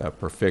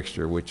per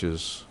fixture, which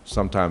is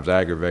sometimes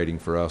aggravating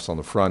for us on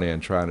the front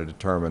end trying to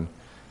determine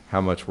how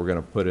much we're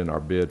going to put in our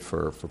bid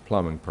for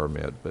plumbing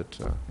permit. But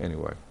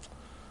anyway,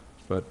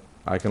 but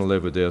I can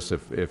live with this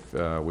if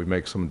we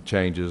make some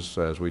changes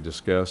as we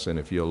discuss, and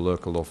if you'll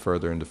look a little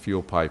further into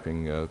fuel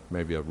piping,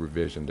 maybe a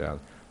revision down.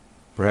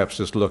 Perhaps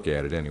just look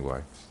at it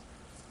anyway.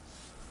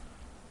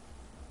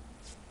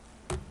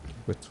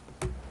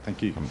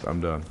 Thank you.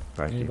 I'm done.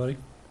 Thank you. Anybody?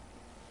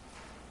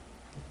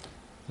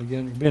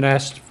 Again, you've been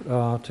asked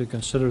to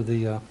consider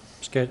the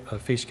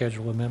fee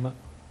schedule amendment.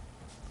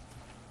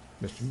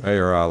 Mr.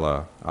 Mayor,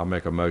 I'll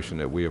make a motion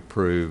that we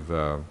approve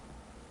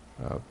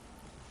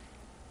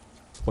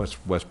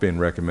what's being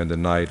recommended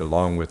tonight,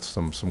 along with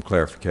some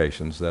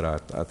clarifications that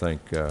I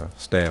think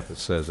staff that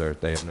says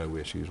they have no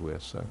issues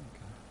with, so.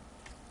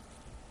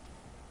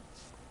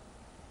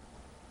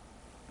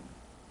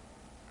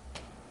 Do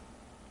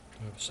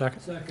I have a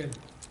second? Second.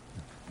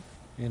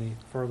 Any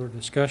further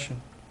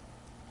discussion?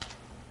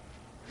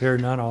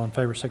 Hearing none, all in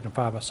favor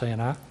signify by saying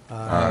aye.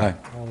 Aye.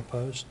 All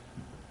opposed?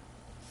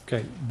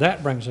 Okay,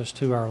 that brings us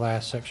to our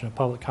last section of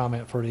public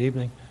comment for the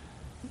evening.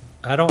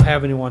 I don't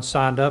have anyone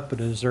signed up,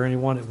 but is there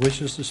anyone that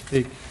wishes to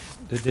speak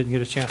that didn't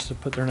get a chance to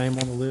put their name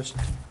on the list?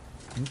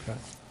 Okay.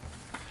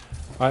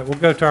 All right, we'll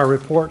go to our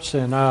reports,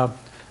 and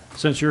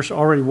since you're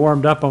already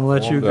warmed up, I'm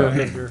going to let you go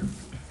ahead here.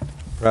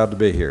 Proud to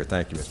be here.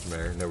 Thank you, Mr.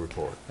 Mayor. No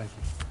report. Thank you.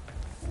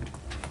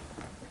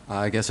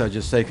 I guess I'd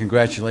just say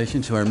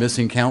congratulations to our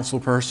missing council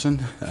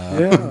person.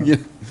 Yeah.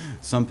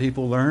 Some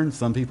people learn,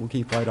 some people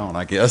keep right on,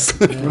 I guess.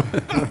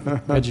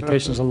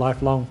 Education's a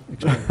lifelong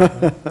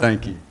experience.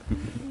 Thank you.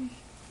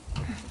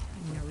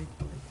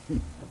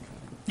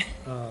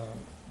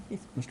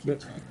 Mr.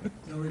 Bitt?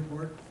 No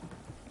report?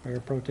 Mayor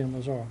Pro Tem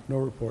Lazar? No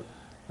report.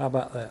 How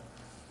about that?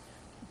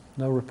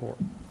 No report.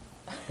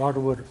 Dr.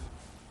 Woodruff?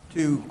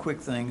 Two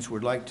quick things.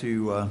 We'd like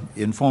to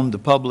inform the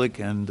public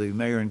and the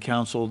mayor and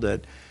council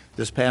that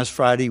this past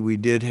Friday, we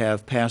did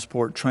have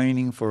passport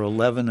training for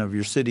 11 of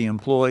your city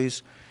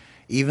employees.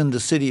 Even the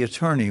city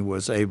attorney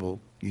was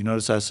able, you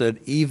notice I said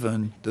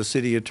even the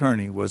city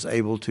attorney was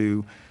able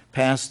to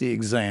pass the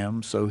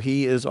exam. So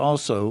he is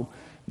also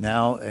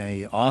now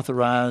a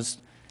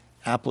authorized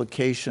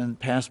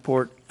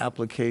passport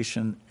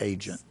application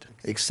agent,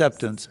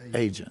 acceptance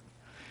agent.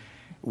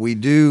 We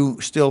do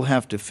still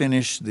have to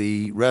finish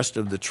the rest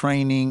of the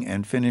training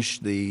and finish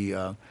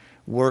the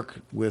work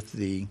with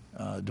the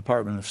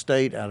Department of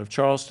State out of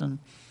Charleston.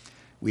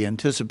 We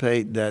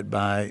anticipate that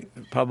by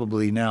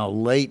probably now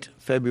late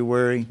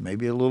February,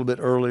 maybe a little bit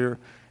earlier,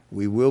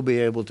 we will be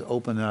able to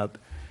open up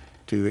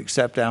to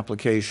accept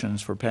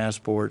applications for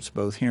passports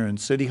both here in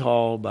City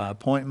Hall by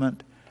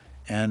appointment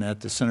and at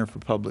the Center for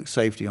Public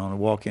Safety on a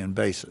walk-in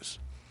basis.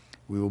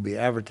 We will be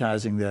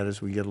advertising that as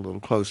we get a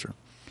little closer.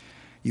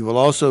 You will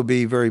also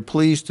be very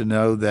pleased to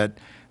know that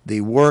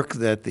the work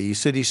that the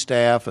city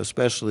staff,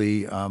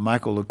 especially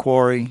Michael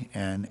LaQuarrie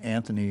and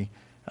Anthony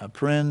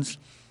Prinz,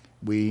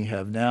 we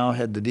have now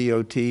had the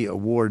DOT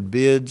award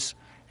bids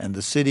and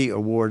the city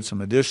award some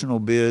additional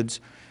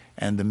bids,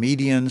 and the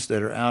medians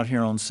that are out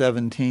here on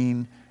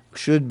 17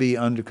 should be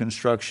under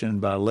construction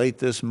by late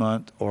this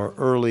month or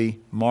early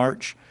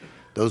March.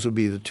 Those will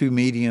be the two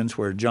medians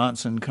where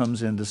Johnson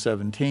comes into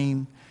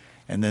 17,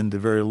 and then the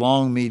very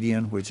long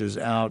median, which is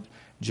out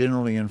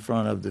generally in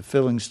front of the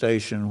filling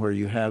station where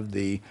you have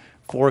the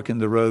fork in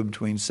the road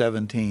between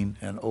 17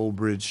 and Old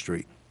Bridge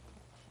Street.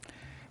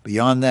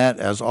 Beyond that,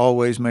 as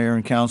always, Mayor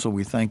and Council,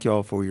 we thank you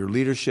all for your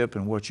leadership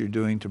and what you're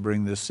doing to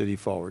bring this city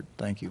forward.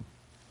 Thank you.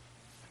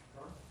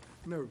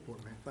 No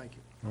report, Mayor. Thank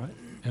you. All right,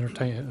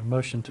 entertain a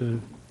motion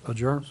to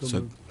adjourn.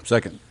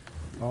 Second.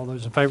 All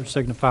those in favor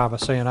signify by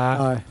saying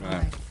aye.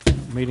 Aye.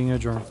 Meeting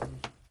adjourned.